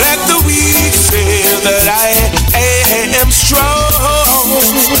let the weak say that I am strong.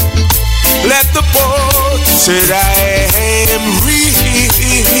 Let the poor say that I am rich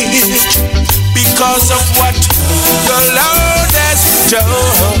because of what the Lord has done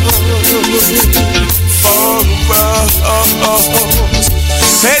for us.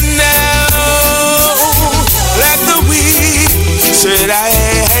 And now let the weak say that I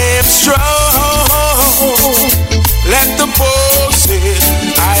am strong. Let the poor say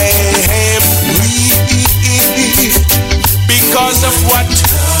I am rich because of what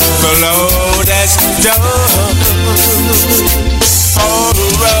the Lord has done for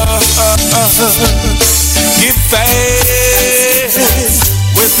us. Give thanks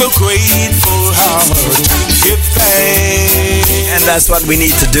with a grateful heart. Give thanks. And that's what we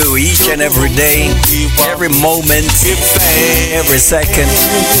need to do each and every day, every moment, every second,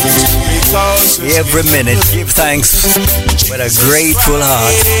 every minute. Give thanks with a grateful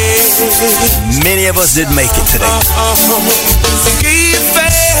heart. Many of us did make it today.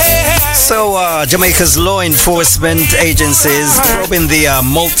 So Jamaica's law enforcement agencies probing the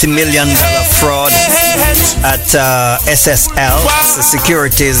multi-million-dollar fraud at SSL, the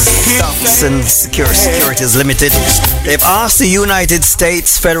Securities Stocks and Securities Limited. They've asked the United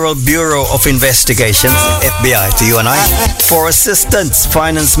States Federal Bureau of Investigations, FBI to you and I, for assistance.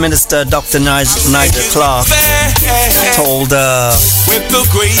 Finance Minister Dr. Nigel Clark told a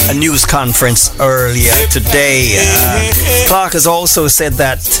news conference earlier today. Clark has also said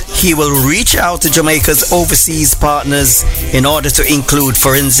that he will reach out to Jamaica's overseas partners in order to include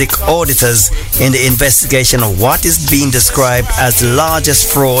forensic auditors in the investigation of what is being described as the largest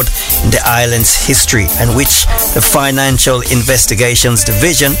fraud in the island's history, and which the Financial Investigations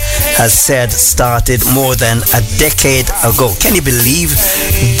Division has said started more than a decade ago. Can you believe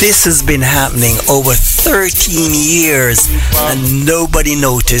this has been happening over 13 years and nobody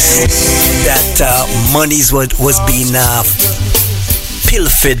noticed that monies was being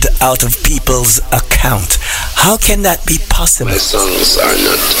pilfered out of people's account? How can that be possible? My songs are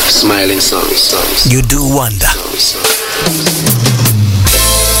not smiling songs. You do wonder.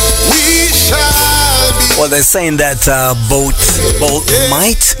 Well, they're saying that Bolt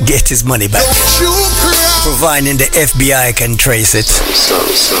might get his money back, providing the FBI can trace it.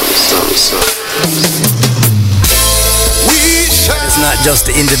 It's not just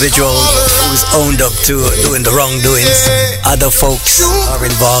the individual who's owned up to doing the wrongdoings. Other folks are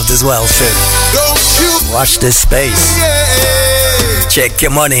involved as well too. Watch this space. Check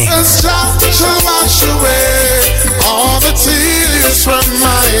your money. Wash away all the tears from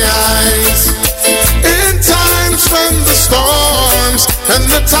my eyes. In times when the storms and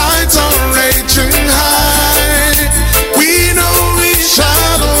the tides are raging high, we know we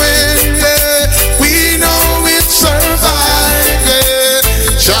shall win, yeah. We know we'll survive, yeah.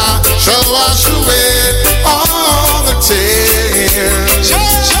 Jah shall wash away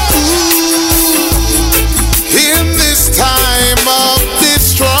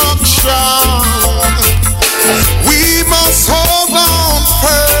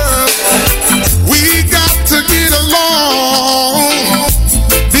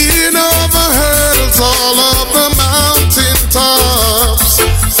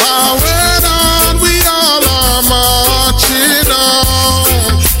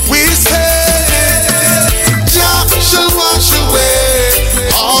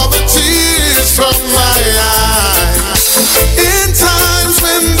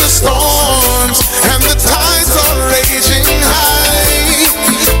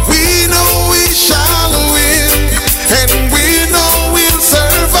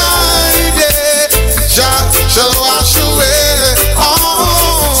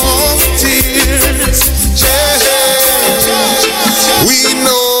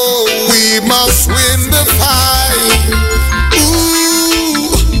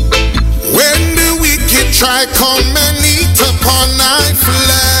I come and eat upon thy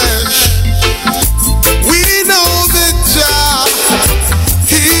flesh. We know that Jah,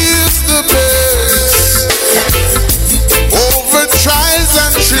 He is the best over trials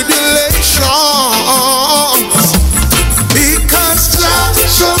and tribulations, because Jah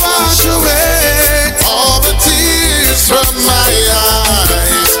shall wash away all the tears from my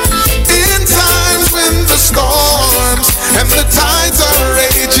eyes. In times when the storms and the tides are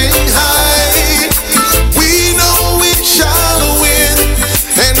raging high, we know we shall win,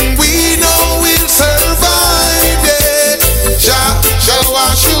 and we know we'll survive. Yeah. Jah shall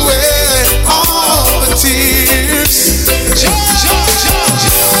wash away all the tears.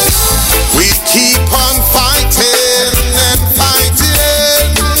 We keep on fighting and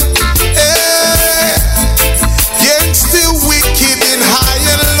fighting, yeah, against the wicked in high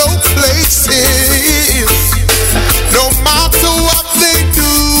and low places. No matter what they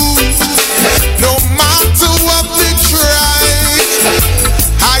do, no matter what they try,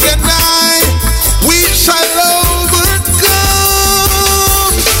 I and I, we shall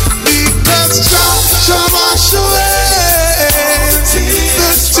overcome, because Jah shall wash away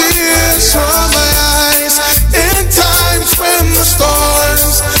the tears from my eyes. In times when the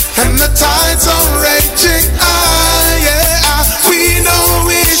storms and the tides are raging high, yeah, we know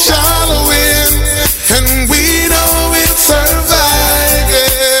we shall win, and we know we'll survive.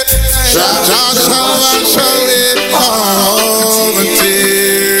 Yeah. Jah shall wash away all the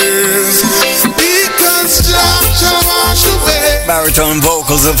tears, because Jah shall wash away Baritone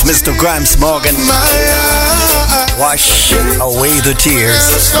vocals of Mr. Gramps Morgan. my eyes. Wash away the tears.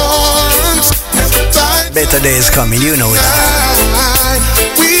 Storms and the tides Better days coming, you know it.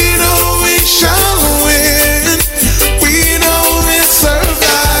 we know we shall win, we know we'll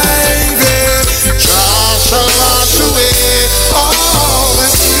survive. Yeah. Jah shall wash away all the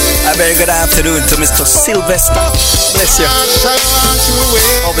tears. A very good afternoon to Mr. Sylvester. Bless you. Jah shall wash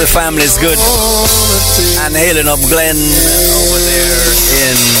away Hope the family's good. all the tears. And hailing up Glen over there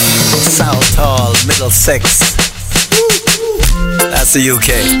in South Hall, Middlesex. That's the UK.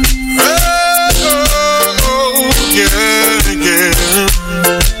 Yeah, yeah.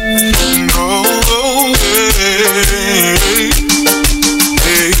 No,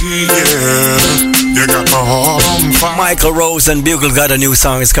 hey, yeah. You got my heart on fire. Michael Rose and Bugle got a new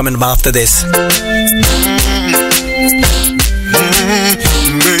song. It's coming up after this.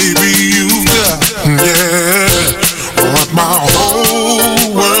 Baby, you've got, yeah, what my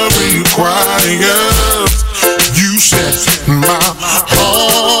whole world requires. You set my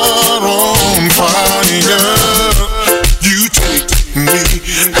heart on fire. You take me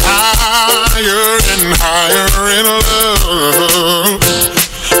higher and higher in love,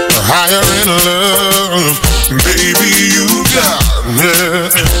 higher in love. Baby, you got,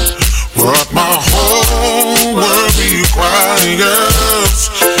 yeah, what my whole world requires.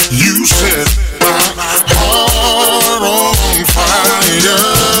 You set my heart on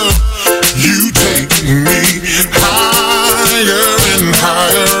fire. You take me higher and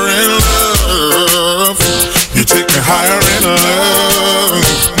higher in love. You take me higher in love.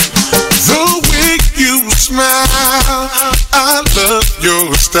 The way you smile, I love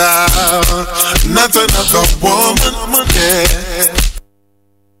your style. Not another woman, yeah,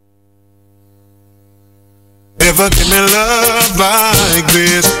 ever give me love like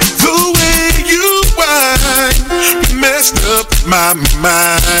this. The way you whine messed up my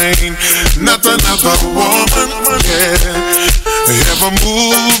mind. Not another woman, yeah, ever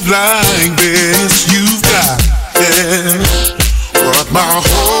move like this. You've got, yeah, what my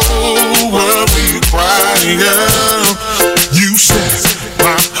whole world requires. You set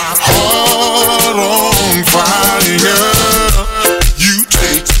my heart on fire. You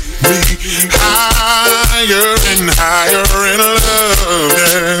take me higher and higher in love,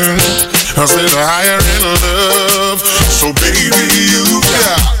 yeah. I said higher in love. So baby, you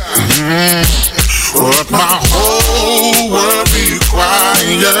got what my whole world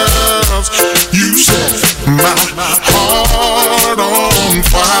requires. You set my heart on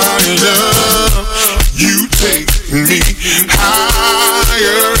fire. You take me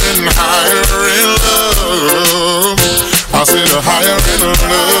higher and higher in love. I said higher in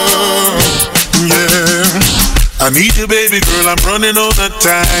love, yeah. I need you, baby girl, I'm running out of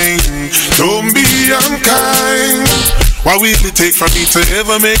time. Don't be unkind. What will it take for me to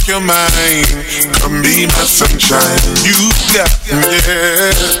ever make you mine? Come be my sunshine. You got,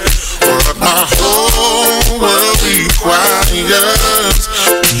 yeah, what my whole world requires.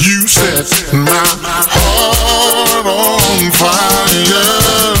 You set my heart on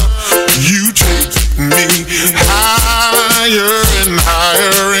fire. You take me higher and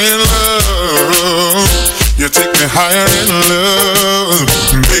higher in love.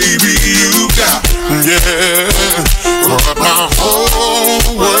 baby, you got, what my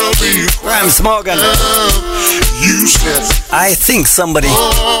whole world be. Rams Morgan. You said, I think somebody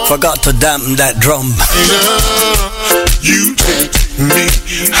forgot to dampen that drum. You take me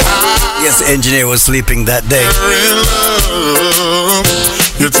high. Yes, the engineer was sleeping that day.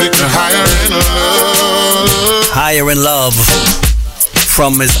 You take me higher in love. Higher in Love.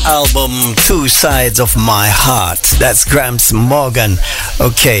 From his album Two Sides of My Heart. That's Gramps Morgan.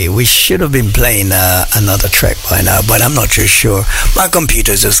 Okay, we should have been playing another track by now, but I'm not too sure. My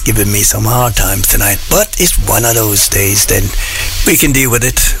computer's just giving me some hard times tonight, but it's one of those days, then we can deal with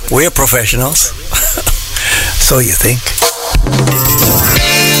it. We're professionals. So you think?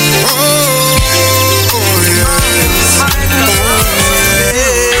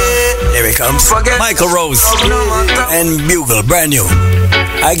 Here he comes. Michael Rose and Bugle, brand new.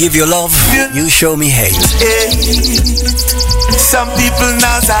 I give you love, you show me hate. Some people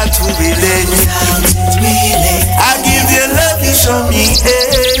know how to relate. I give you love, you show me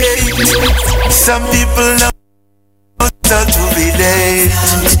hate. Some people know how to relate.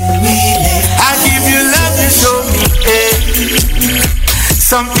 I give you love, you show me hate.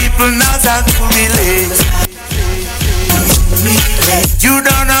 Some people know how to relate. You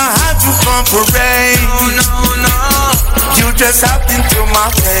don't know how to comprehend. You just hop into my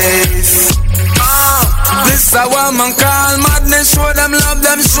face. This a woman call madness. Show them love,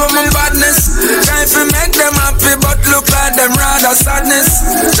 them show me badness. Try to make them happy, but look like them rather sadness.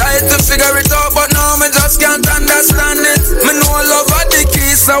 Try to figure it out, but no, me just can't understand it. Me know love are the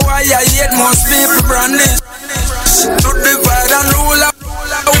key, so why I hate most people brandish. To divide and rule, I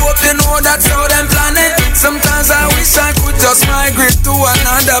hope you know that's how them plan it. Sometimes I wish I could just migrate to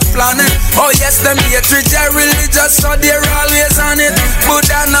another planet. Oh yes, them hatred are religious, so they're always on it. But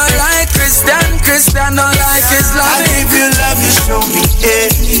I not like Christian not like Islam. I give you love, you show me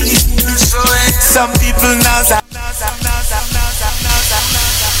hate. Some people know that.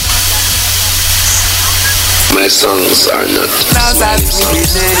 My songs are not.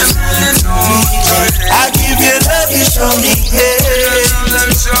 I give you love, you show me hate.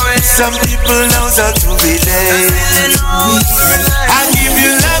 Some people know how to relate. I give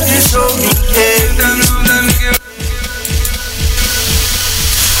you love, you show me hate.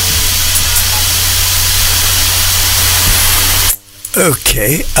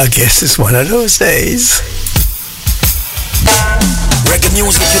 Okay, I guess it's one of those days. Reggae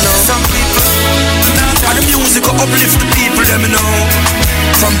music, you know. Some people, and the music will uplift the people, them, you know.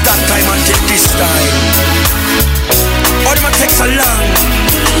 From that time until this time. All them takes so long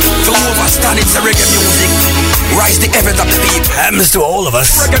to overstand it's a reggae music. Rise the heavens of the people. Happens to all of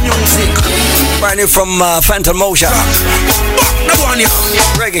us. Reggae music. Brand new from Phantom Motion.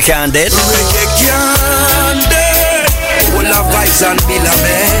 Reggae Can't Dead. Reggae Can't Dead. Full of vibes and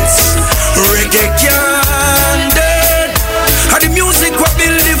elements. Reggae Can't Dead. And the music will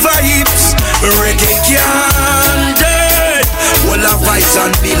build the vibes. Reggae Can't Dead. Full of vibes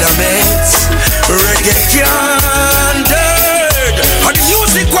and elements. Reggae Can't Dead. And the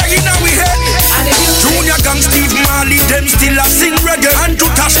music will in our head. Junior Gang, Steve Marley, them still a sing reggae. And to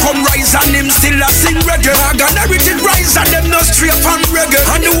Tash come rise and them still a sing reggae. Morgan Heritage rise and them no straight from reggae.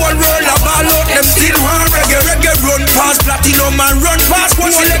 And the whole world a ball out, them still want reggae. Reggae run past platinum and run past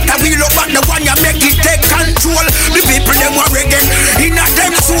one selector. We look back the one you make it take control. The people them want reggae in a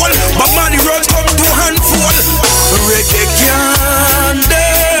them soul. But money roads come to handful. Reggae can't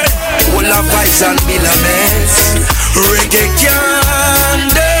dead. Full of vibes and elements. Reggae can't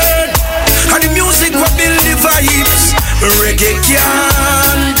dead. And the music will build the vibes. Reggae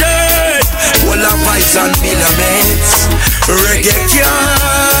can't dead. Full of vibes and elements. Reggae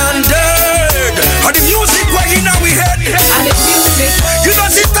can't dead. And the music will in our head. And the music. You know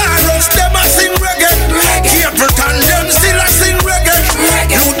the Taros, them a sing reggae. Capleton, them still a sing reggae.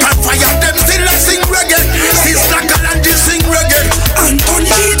 Youth and Fire, them still a sing reggae. Sister Galandi sing reggae. Anthony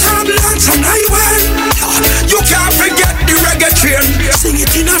Ambulance and Highway. You can't forget the reggae train. Sing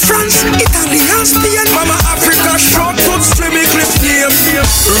it in a France, Italy and Spain. Mama Africa short foot streaming clip name.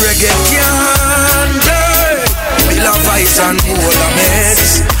 Reggae can't dead. Bill of Ice and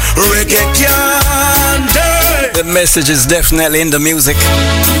Olamets. Reggae can't dead. The message is definitely in the music.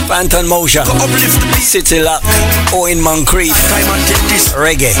 Phantom Motion, City Lock, Owen Moncrief,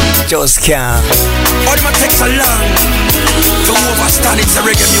 reggae just can't. All it takes so long to overstand it's a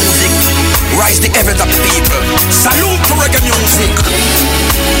reggae music. Rise the heavens of the people. Salute to reggae music.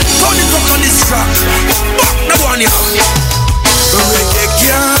 Turn it up on this track. Back the one here. Reggae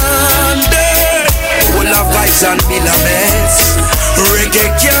can't dead. Full of vibes and elements. Reggae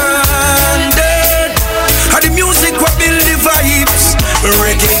can't dead. And the music will build the vibes.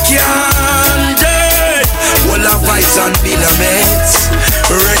 Reggae Reggae can't dead. All our vibes and filaments.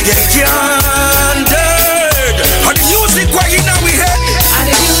 Reggae can't dead. And the music why in our head.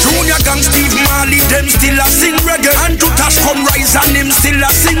 Junior Gang Steve Marley, them still a sing reggae. And to Tash come rise and them still a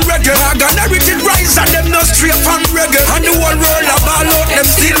sing reggae. Morgan Heritage rise and them no straight from reggae. And the whole roll a ball out, them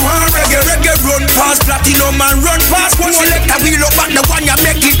still want reggae. Reggae run past platinum and run past one selector wheel up and the one you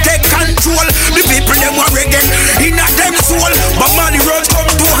make it take control. The people them want reggae in a them soul. But Marley roads come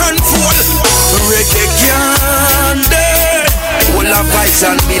to handful. Reggae can't dead. All our vibes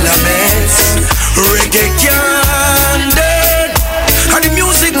and filaments. Reggae can't dead. And the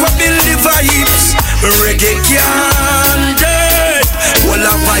music will build the vibes. Reggae can't dead. All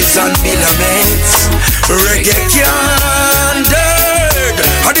our vibes and filaments. Reggae can't dead.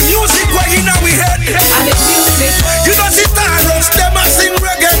 And the music will in our head. And the music. You know the Taros, them a sing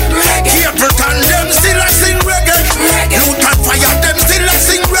reggae. Capleton, them still a sing reggae. Youth and Fire, them still a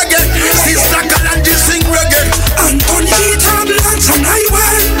sing reggae. Sister Galanji sing reggae. Anthony Ambulance and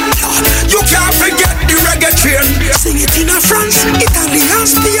Highway. You can't forget the reggae train. Sing it in a France, Italy and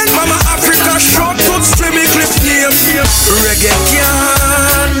Spain. Mama Africa short to streaming clip name. Reggae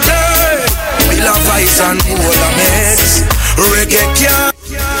can't die. We love ice and ornaments. Reggae can't.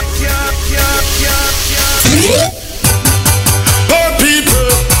 Poor people,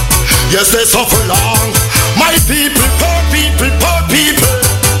 yes they suffer long. My people, poor people, poor people.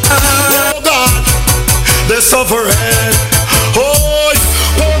 Oh God, they suffering. Oh,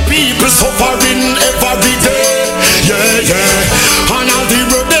 poor people suffering every day. Yeah, yeah. And all the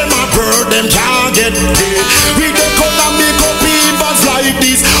road them a burn, them can't get paid. We the economic people like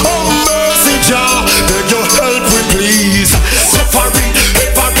this. Oh mercy, Jah, beg your help we please. Suffering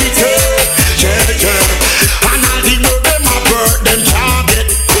every day. Yeah, yeah. And all the road them a burn, them can't get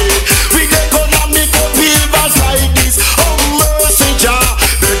paid. We the economic people like this. Oh mercy, Jah,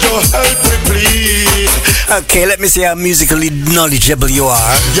 beg your help we please. Okay, let me see how musically knowledgeable you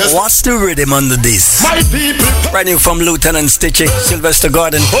are. Yes. What's the rhythm under this? My people. Brand new from Lieutenant Stitchy, Sylvester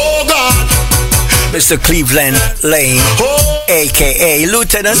Gordon, Oh God. Mr. Cleveland Lane, aka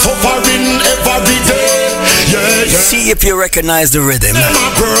Lieutenant. Suffering every day. Yeah, yeah. See if you recognize the rhythm. Them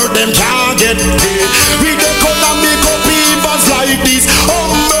a burn, them can't get paid. We the economic people like this. Oh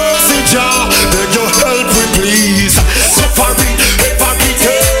mercy, Jah, beg your help we please. Suffering every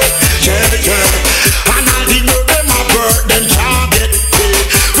day. Yeah, yeah. And all the road them a burn, them can't get paid.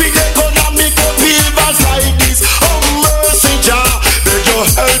 We the economic people like this. Oh mercy, Jah, beg your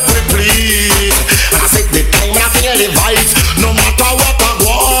help we please. And I said the time when I feel the vibes, no matter what I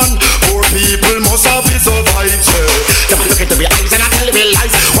want, poor people must have his vibes. Yeah. Them a look into the eyes and I tell me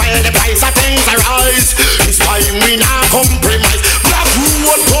lies. While the price of things arise, this time we not compromise. Black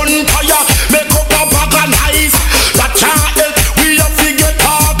road gun fire, make up a bag of nice. That can't help, we have to get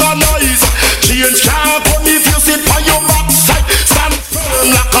organized. Change can't come if you sit on your backside. Stand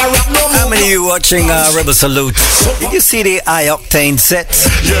firm like a rock. No How many of you watching Rebel Salute? Did you see the high octane sets?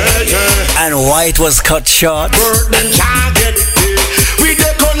 Yeah, yeah. And why it was cut short? Burden can't get paid. We the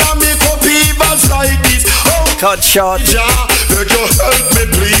economic people like this. Oh, Cut short. Jah, beg your help me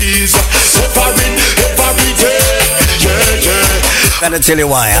please. Suffering every day. Yeah, yeah. Gonna tell you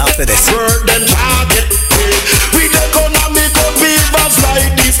why after this. Burden can't get paid. We the economic people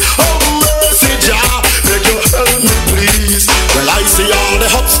like this. Oh mercy, Jah, beg your help me please. Well I see all the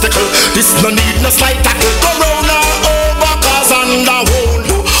obstacle. This no need no slight tackle. Corona over cause and I won't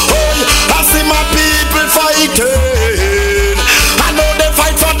do. Oh, I see my people fighting. I know they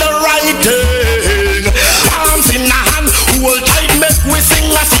fight for the right thing. Arms in the hand, hold tight, make we sing.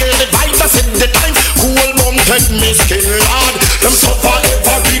 I feel the vibe, I said the time. Cool bum take me skin, Lord. Them suffer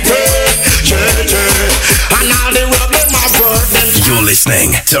every day. Yeah, yeah. And all the road them a burden. You're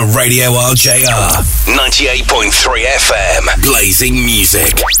listening to Radio RJR 98.3 FM, blazing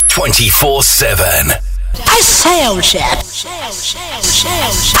music 24/7. I say, old chap.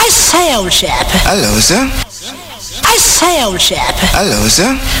 I say, old chap. Hello, sir. I say, old chap. Hello, sir.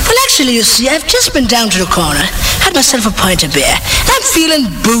 Well, actually, you see, I've just been down to the corner, had myself a pint of beer, and I'm feeling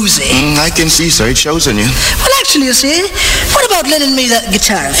boozy. I can see, sir. It shows on you. Well, actually, you see, what about lending me that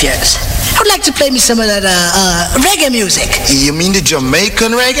guitar of yours? I would like to play me some of that reggae music. You mean the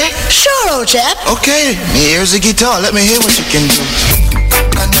Jamaican reggae? Sure, old chap. Okay, here's the guitar. Let me hear what you can do.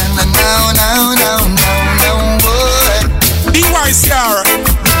 DY Sierra.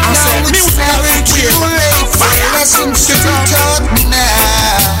 I said music lessons to be taught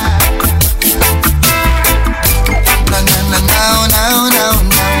now.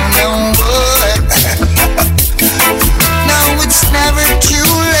 No, boy. No, it's never too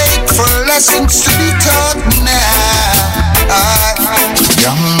late for lessons to be taught now.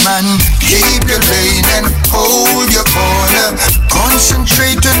 Yeah, keep your lane and hold your corner.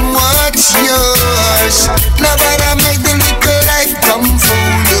 Concentrate on what's yours. Nobody make the little light come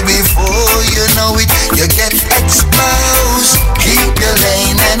fool you. Before you know it, you get exposed. Keep your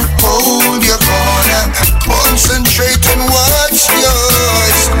lane and hold your corner. Concentrate on what's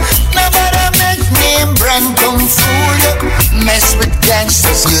yours. Nobody make name brand come fool you. Mess with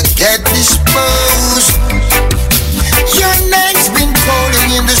gangsters, you get disposed. Your name's been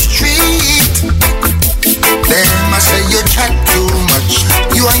calling in the street. Them I say you chat too much.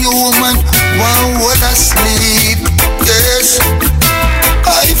 You and your woman won't hold asleep. Yes,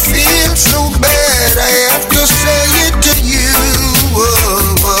 I feel so bad, I have to say it to you.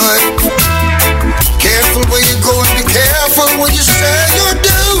 Careful where you go and be careful what you say you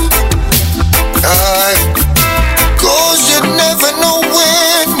do. Cause you never know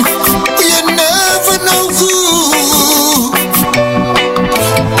when, you never know who.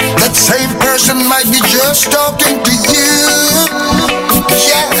 That same person might be just talking to you.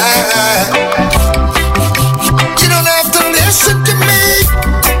 Yeah. You don't have to listen to me.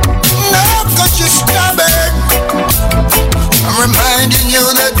 No, cause you're stubborn. I'm reminding you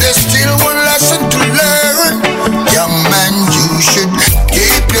that there's still one lesson to learn. Young man, you should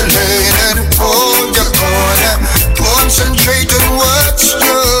keep your lane and hold your corner. Concentrate on what's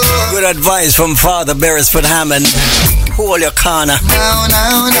yours. Good advice from Father Beresford Hammond. Hold your corner. No,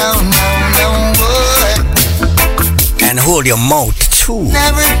 boy. And hold your mouth too.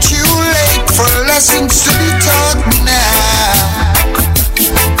 Never too late for lessons to be taught now.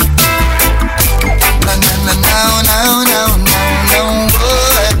 No,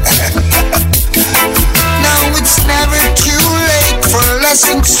 boy. No, it's never too late for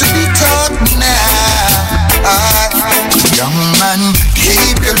lessons to be taught now. Young man,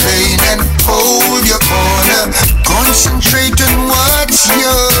 keep your lane and hold your corner. Concentrate on what's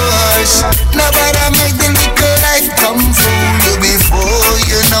yours. Nobody make the little light come fool you. Before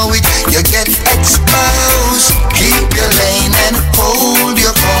you know it, you get exposed. Keep your lane and hold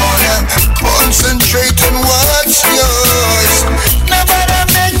your corner. Concentrate on what's yours. Nobody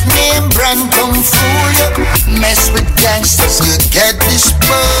make name brand come fool you. Mess with gangsters, you get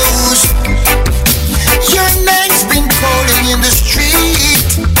disposed. Your name's been calling in the street.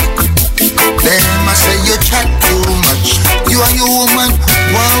 Them I say you chat too much. You and your woman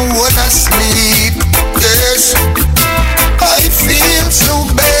won't hold asleep. Yes, I feel so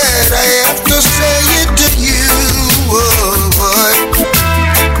bad, I have to say it to you.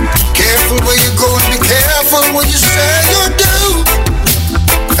 Careful where you go and be careful what you say you do.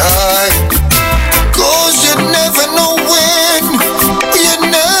 Cause you never know when, you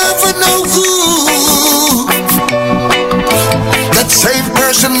never know who. That same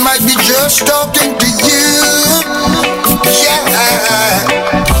person might be just talking to you. Yeah.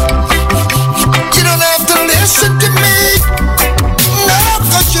 You don't have to listen to me. No,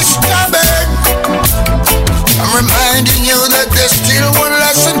 cause you're stubborn. I'm reminding you that there's still one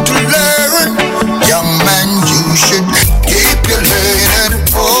lesson to learn. Young man, you should keep your lane and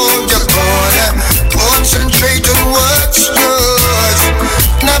hold your corner. Concentrate on what's yours.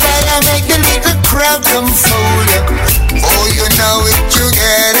 Nobody make the little crowd come fool you. Oh, you know it, you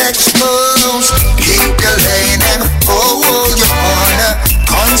get exposed. Keep your lane and hold your corner.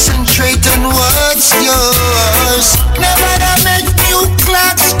 Concentrate on what's yours. Nobody make new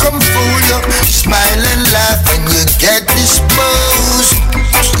clocks come fool you. Smile and laugh and you get disposed.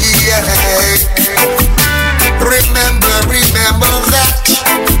 Yeah. Remember that.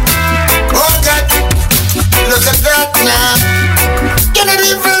 Oh God, look at that now. You're not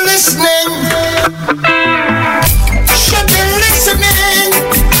even listening. Should be listening.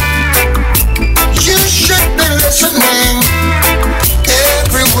 You should be listening.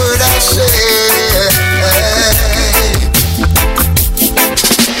 Every word I say.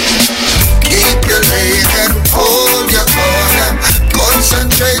 Keep your lane and hold your corner.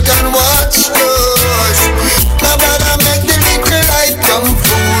 Concentrate on what's yours. Nobody make the little light come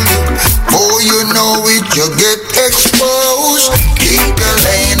fool you. Oh, you know it, you get exposed. Keep your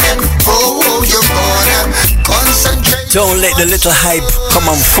lane and hold your corner. Concentrate. Don't let the little hype come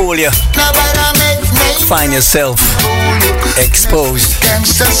and fool you. Find yourself exposed.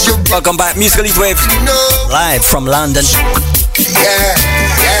 Welcome back, Musical Heatwave, live from London.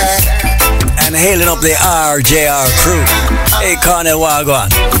 And hailing up the RJR crew. Hey, Cornel Wagwan.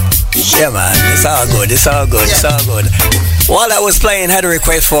 Yeah, man, it's all good, it's all good, it's all good. While I was playing, had a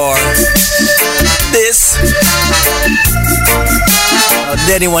request for this.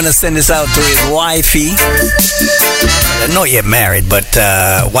 Denny want to send this out to his wifey. Not yet married, but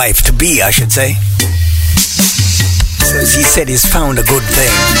wife to be, I should say. So Because he said he's found a good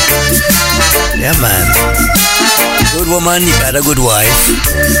thing. Yeah, man. Good woman, you got a good wife.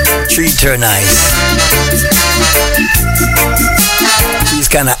 Treat her nice. She's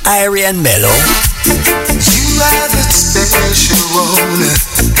kind of airy and mellow. You are the special one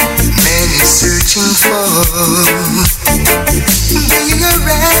many searching for. Being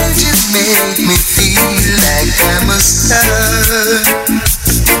around you make me feel like I'm a star.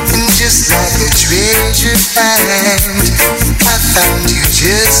 And just like a treasure find, I found you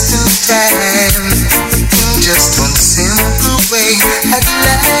just in time. In just one simple way, I'd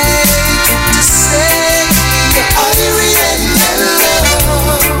like to say you're airy and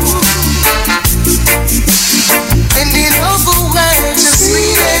mellow. And in over words, you're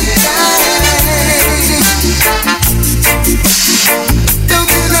sweet and kind. Don't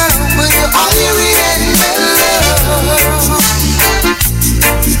you know when you're airy and mellow?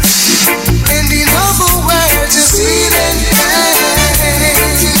 And in over words, you're sweet and kind.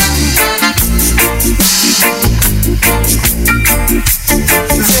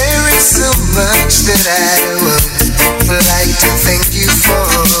 There is so much that I would like to thank you for.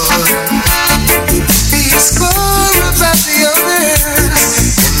 You score above the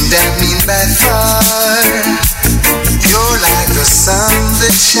others, and I mean by far. You're like a sun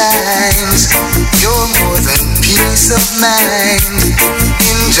that shines. You're more than peace of mind.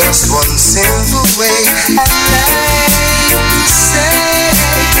 In just one simple way, I'd like to say,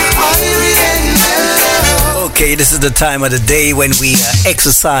 airy and mellow. Okay, this is the time of the day when we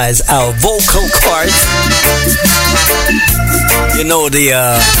exercise our vocal cords. You know the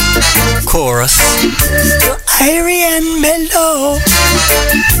chorus. Airy and mellow.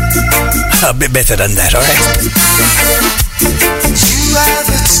 A bit better than that, alright? You are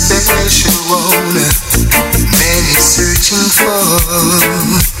the special one many searching for.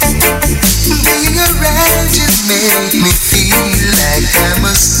 Being around you make me feel like I'm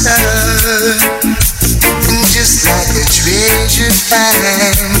a star. And just like a treasure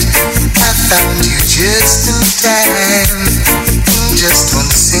find, I found you just in time. In just one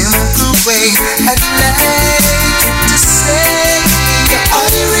simple way, I'd like to say you're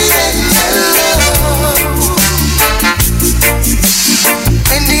airy and mellow.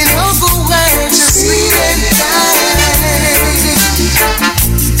 And in over words, you're sweet and kind.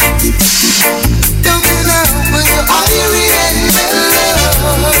 Don't you know when you're airy and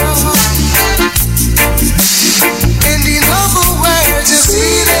mellow? And in over words, you're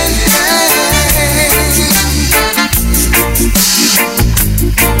sweet and kind.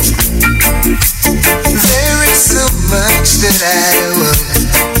 There is so much that I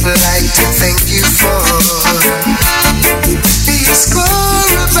would like to thank you for. You score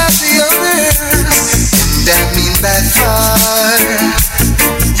above the others, and I mean by far.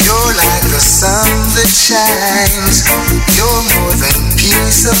 You're like a sun that shines. You're more than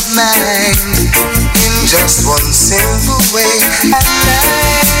peace of mind. In just one simple way, I'd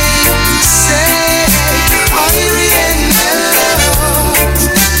like to say airy and mellow.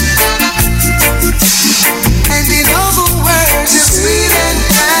 And in over words, you're sweet and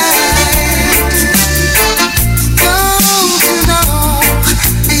kind. Don't you know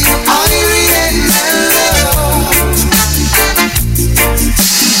you're airy and mellow?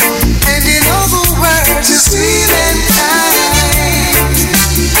 And in over words, you're sweet and kind.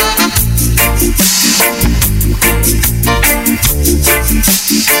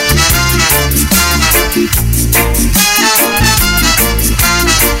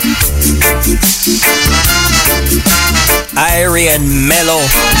 Airy and mellow.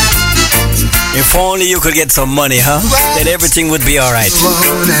 If only you could get some money, huh? Then everything would be alright.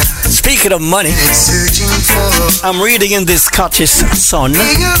 Speaking of money, I'm reading in this Scottish Sun.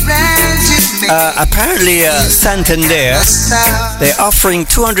 Apparently, Santander, they're offering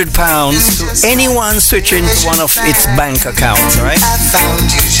 £200 to anyone switching to one of its bank accounts, right?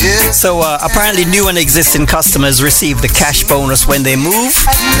 So apparently new and existing customers receive the cash bonus when they move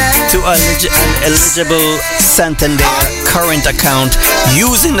to an eligible Santander current account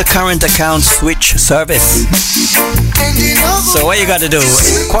using the current account switch service. So what you got to do,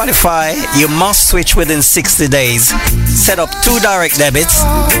 to qualify, you must switch within 60 days. Set up 2 direct debits,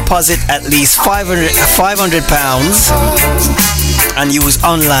 deposit at least £500 and use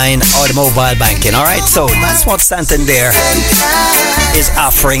online or the mobile banking. Alright, so that's what Santander is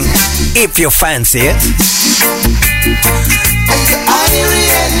offering if you fancy it.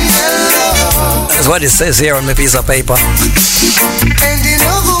 That's what it says here on my piece of paper. And in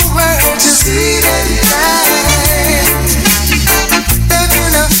other words, you're sweet and kind.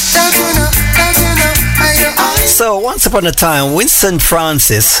 So once upon a time, Winston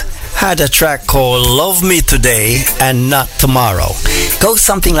Francis had a track called Love Me Today and Not Tomorrow. Goes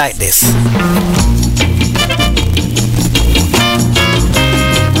something like this.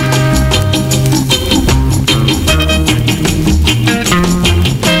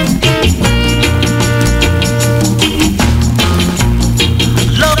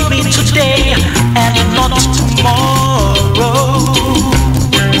 Love me today and not tomorrow,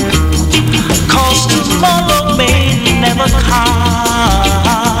 'cause tomorrow may never come.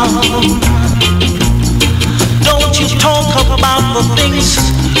 Don't you talk about the things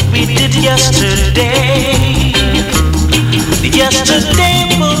we did yesterday.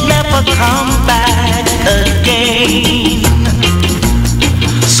 Yesterday will never come back again.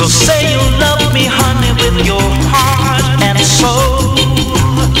 So say you love me, honey, with your heart and soul.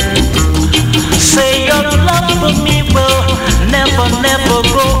 Say your love for me will never, never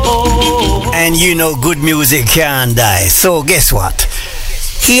grow old. And you know good music can't die. So guess what?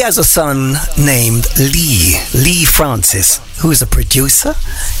 He has a son named Lee Francis, who is a producer.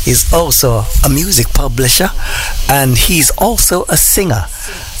 He's also a music publisher, and he's also a singer.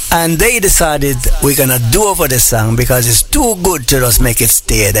 And they decided we're gonna do over this song because it's too good to just make it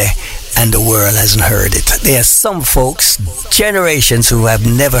stay there and the world hasn't heard it. There are some folks, generations, who have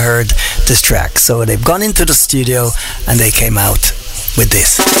never heard this track. So they've gone into the studio and they came out with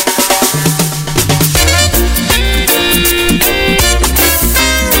this.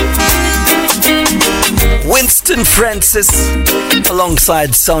 Winston Francis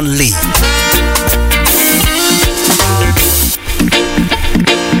alongside son Lee.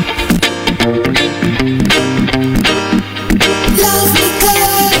 Love me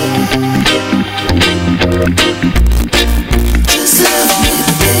good, just love me,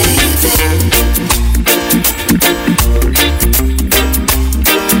 baby.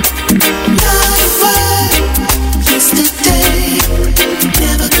 Not a word, yesterday,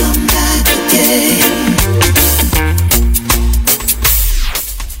 never come back again.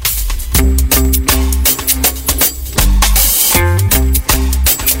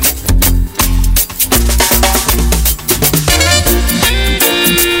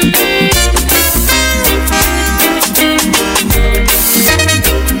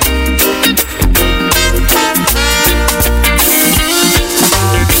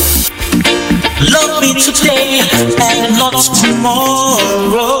 Love me today and not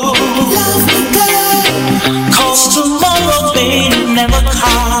tomorrow. Love me good, 'Cause tomorrow may never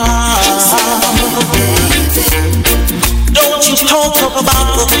come. Don't you talk about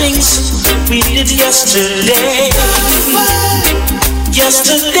the things we did yesterday.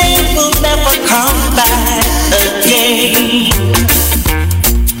 Yesterday will never come back again.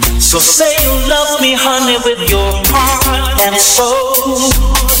 So say you love me, honey, with your heart and soul.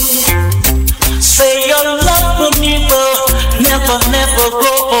 Say your love for me will never, never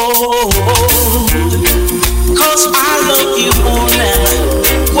grow old. 'Cause I love you more than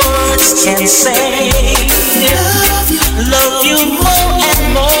words can say. Love you more and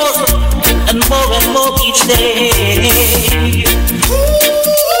more and more and more each day.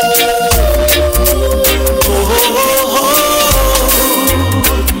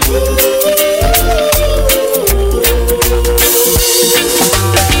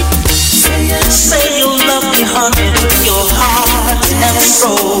 Say you love me, honey, with your heart and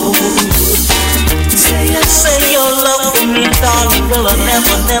soul. Say your love for me, darling, will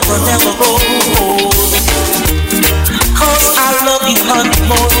never, never, never grow old. 'Cause I love you, honey,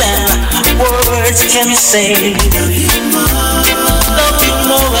 more than words can say. Love you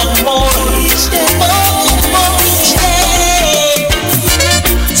more and more each day.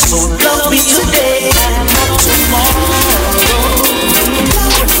 So love me today and not tomorrow.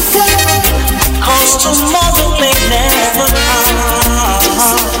 'Cause tomorrow may never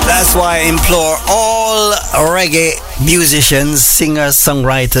come. That's why I implore all reggae musicians, singers,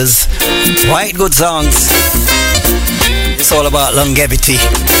 songwriters, write good songs. It's all about longevity.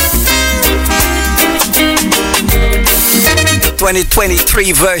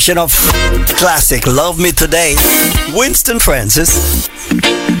 2023 version of classic Love Me Today, Winston Francis.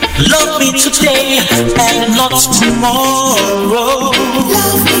 Love me today and not tomorrow.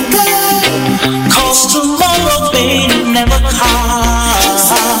 love me good, 'Cause tomorrow may never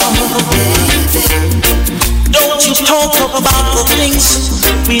come. Don't you talk about the things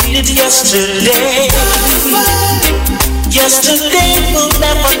we did yesterday. Yesterday will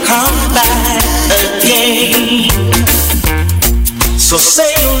never come back again. So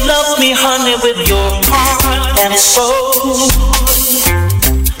say you love me, honey, with your heart and soul.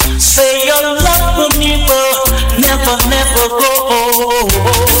 Say your love for me will never, never grow old.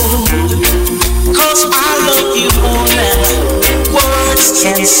 'Cause I love you more than words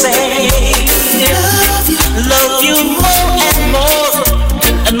can say.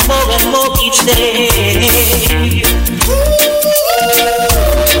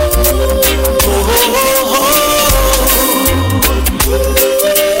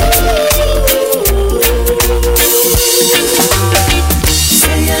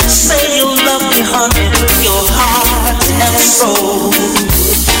 road.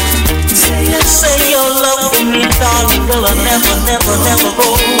 Say your love for me, darling, will I never, never, never go.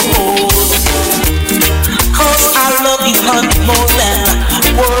 'Cause I love you, honey, more than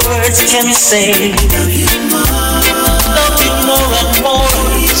words can say. Love you more and more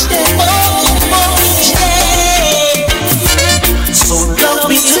each day. So love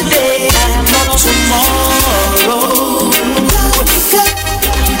me today and not tomorrow.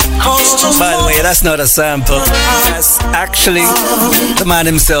 By the way, that's not a sample. That's actually the man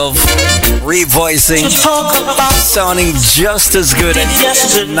himself revoicing, sounding just as good as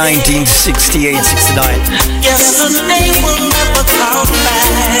 1968-69.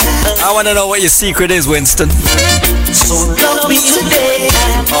 I want to know what your secret is, Winston. So love me today.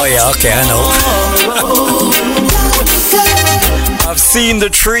 Oh yeah, okay, I know. I've seen the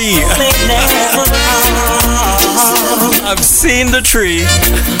tree. I've seen the tree.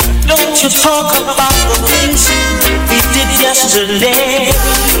 Don't you talk about the things we did yesterday.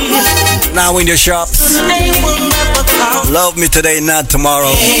 Now in your shops. Love Me Today, Not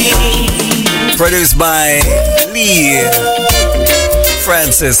Tomorrow. Produced by Lee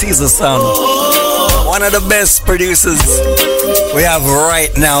Francis. He's the son. One of the best producers we have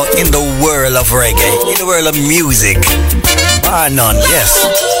right now in the world of reggae, in the world of music. Bar none, yes.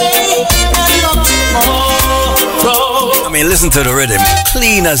 I mean, listen to the rhythm.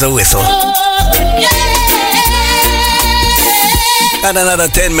 Clean as a whistle. Got another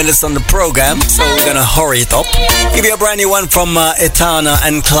 10 minutes on the program, so we're gonna hurry it up. Give you a brand new one from Etana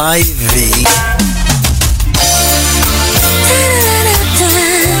and Clivey.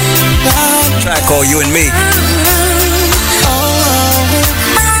 Track called You and Me.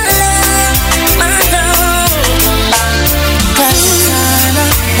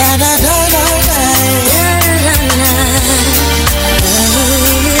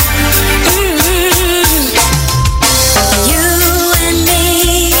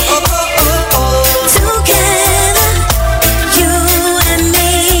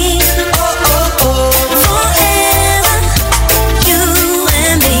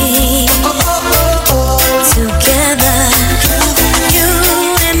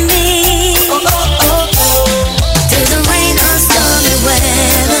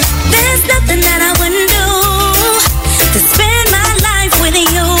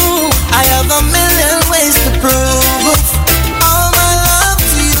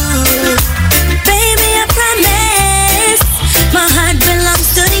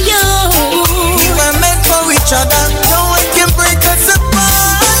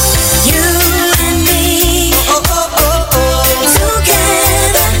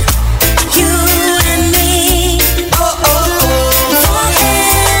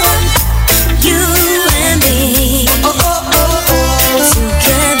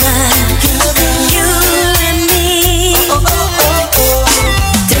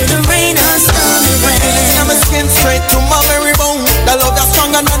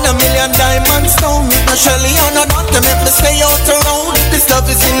 Surely on a dot to make me stay out around. This love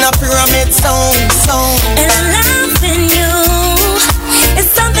is in a pyramid stone. And loving you is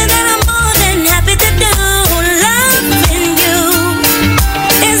something that I'm more than happy to do. Loving you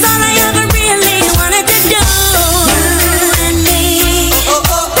is all I ever really wanted to do. You and me,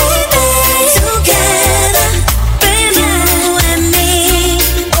 baby, together. Baby, you and me,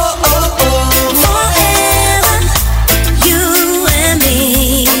 forever. You and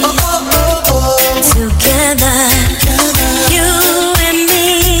me. Together, you and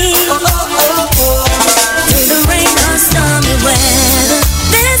me, through the rain or stormy weather.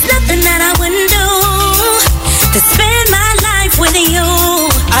 There's nothing that I wouldn't do to spend my life with you.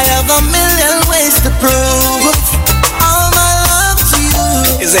 I have a million ways to prove all my love to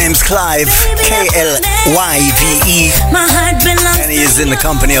you. His name's Clive, K-L-Y-V-E, My heart belongs and he is in the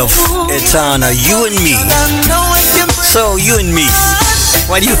company of Etana, You and Me. So, You and Me,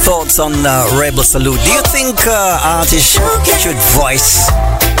 what are your thoughts on Rebel Salute? Do you think artists should voice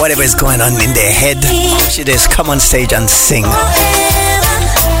whatever is going on in their head? Should they just come on stage and sing?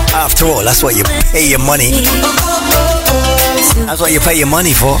 After all, that's what you pay your money. That's what you pay your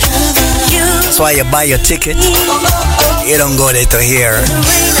money for. That's why you buy your ticket. You don't go there to hear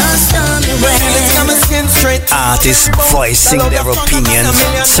artists voicing their opinions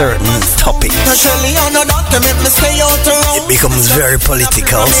on certain topics. It becomes very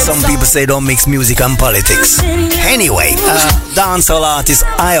political. Some people say don't mix music and politics. Anyway, dancehall artist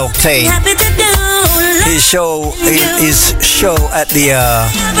I-Octane, his show at the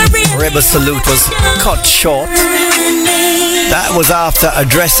Rebel Salute was cut short. That was after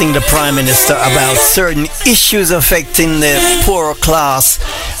addressing the Prime Minister about certain issues affecting the poorer class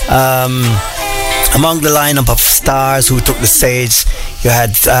Among the lineup of stars who took the stage, you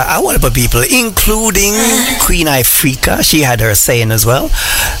had a whole lot of people, including Queen Ifrica. She had her saying as well.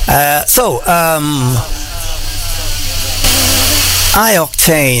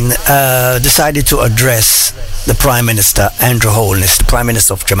 I-Octane decided to address the Prime Minister, Andrew Holness, the Prime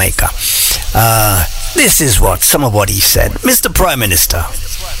Minister of Jamaica. This is some of what he said. Mr. Prime Minister,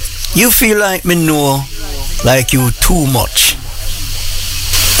 you feel like me know like you too much.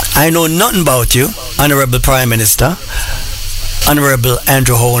 I know nothing about you, Honorable Prime Minister, Honorable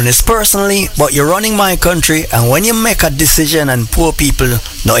Andrew Holness, personally, but you're running my country, and when you make a decision and poor people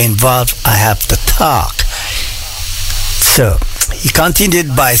not involved, I have to talk. So, he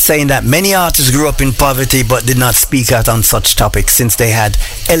continued by saying that many artists grew up in poverty but did not speak out on such topics since they had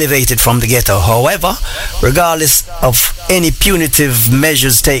elevated from the ghetto. However, regardless of any punitive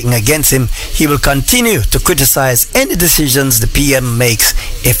measures taken against him, he will continue to criticize any decisions the PM makes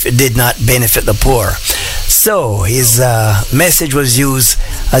if it did not benefit the poor. So, his message was used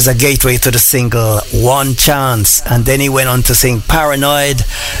as a gateway to the single One Chance, and then he went on to sing Paranoid,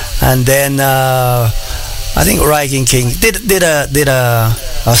 and then I think Reggae King did a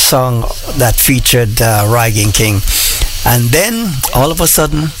song that featured Reggae King, and then all of a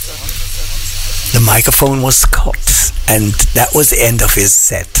sudden the microphone was cut, and that was the end of his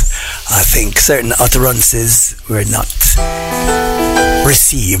set. I think certain utterances were not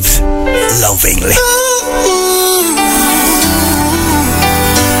received lovingly.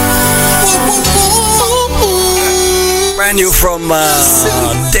 Brand new from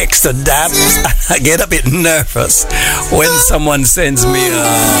Dexter Dabs. I get a bit nervous when someone sends me a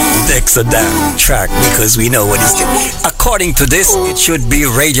Dexter Dab track because we know what it's getting. According to this, it should be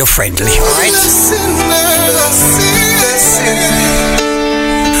radio friendly, alright?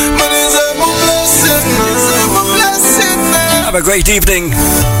 Have a great evening.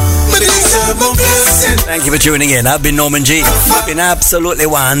 Thank you for tuning in. I've been Norman G. It's been absolutely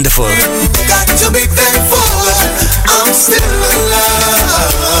wonderful. Got to be thankful I'm still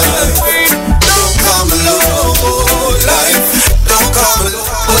alive. Don't come low life. Don't come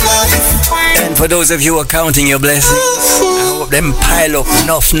low life. And for those of you who are counting your blessings, I hope them pile up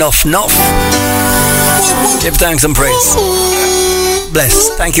enough. Give thanks and praise. Bless.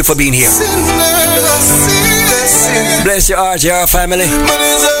 Thank you for being here. Bless your RJR family.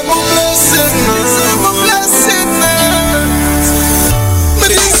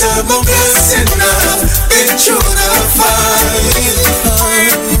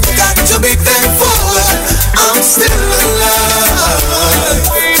 Got to be thankful I'm still alive.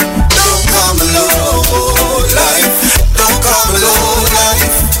 Don't come low life. Don't come low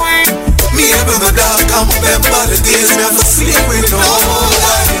life. Me and my dog come remember the days never sleep with no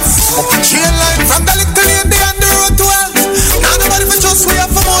lights. Chain line from the little lady on the road to hell. Now nobody for just we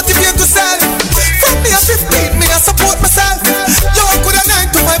have to motivate to sell. From me at 15, me I support myself. Yo, I could have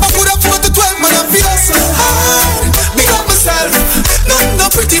 9 to 5, I could have 4 to 12, man I feel so hard. Big up myself. Nothing no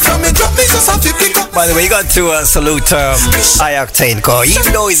pretty from me, drop me just have to pick up. By the way, you got to salute I-Octane, cause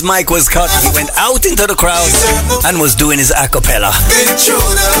even though his mic was cut, he went out into the crowd and was doing his a cappella.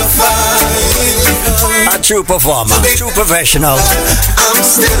 A true performer, true professional. I'm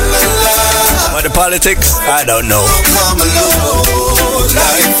still alive. But the politics, I don't know. Don't come low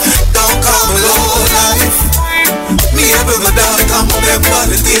life. Don't come low life. Me and my dog come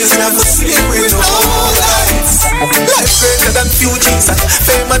remember the days never sleep with no lights. Life greater than few G's and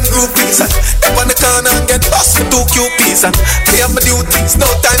fame and groupies and step on the corner and get bust for 2 QPs and pay my duties, no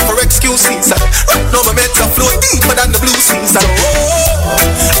time for excuses and right now my meds are flow deeper than the blue seas and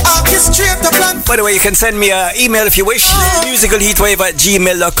I'll get straight to plan. By the way, you can send me an email if you wish.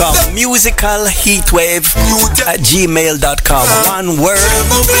 musicalheatwave@gmail.com. musicalheatwave@gmail.com. One word.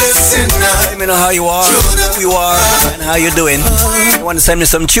 Let me know how you are, who you are, and how you're doing. If you want to send me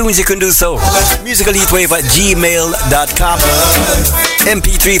some tunes, you can do so. musicalheatwave@gmail.com.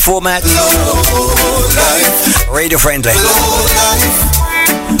 MP3 format. Radio friendly.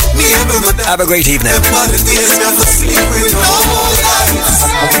 Have a great evening.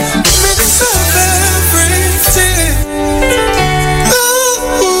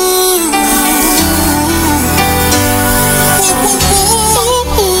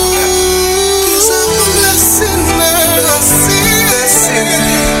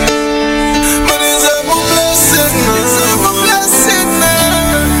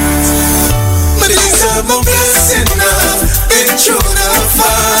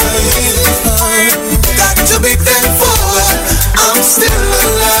 Got to be thankful I'm still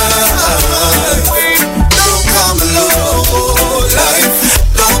alive. Don't come low life.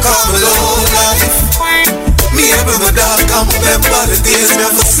 Don't come low life. Me and my dog come remember the days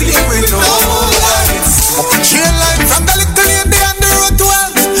never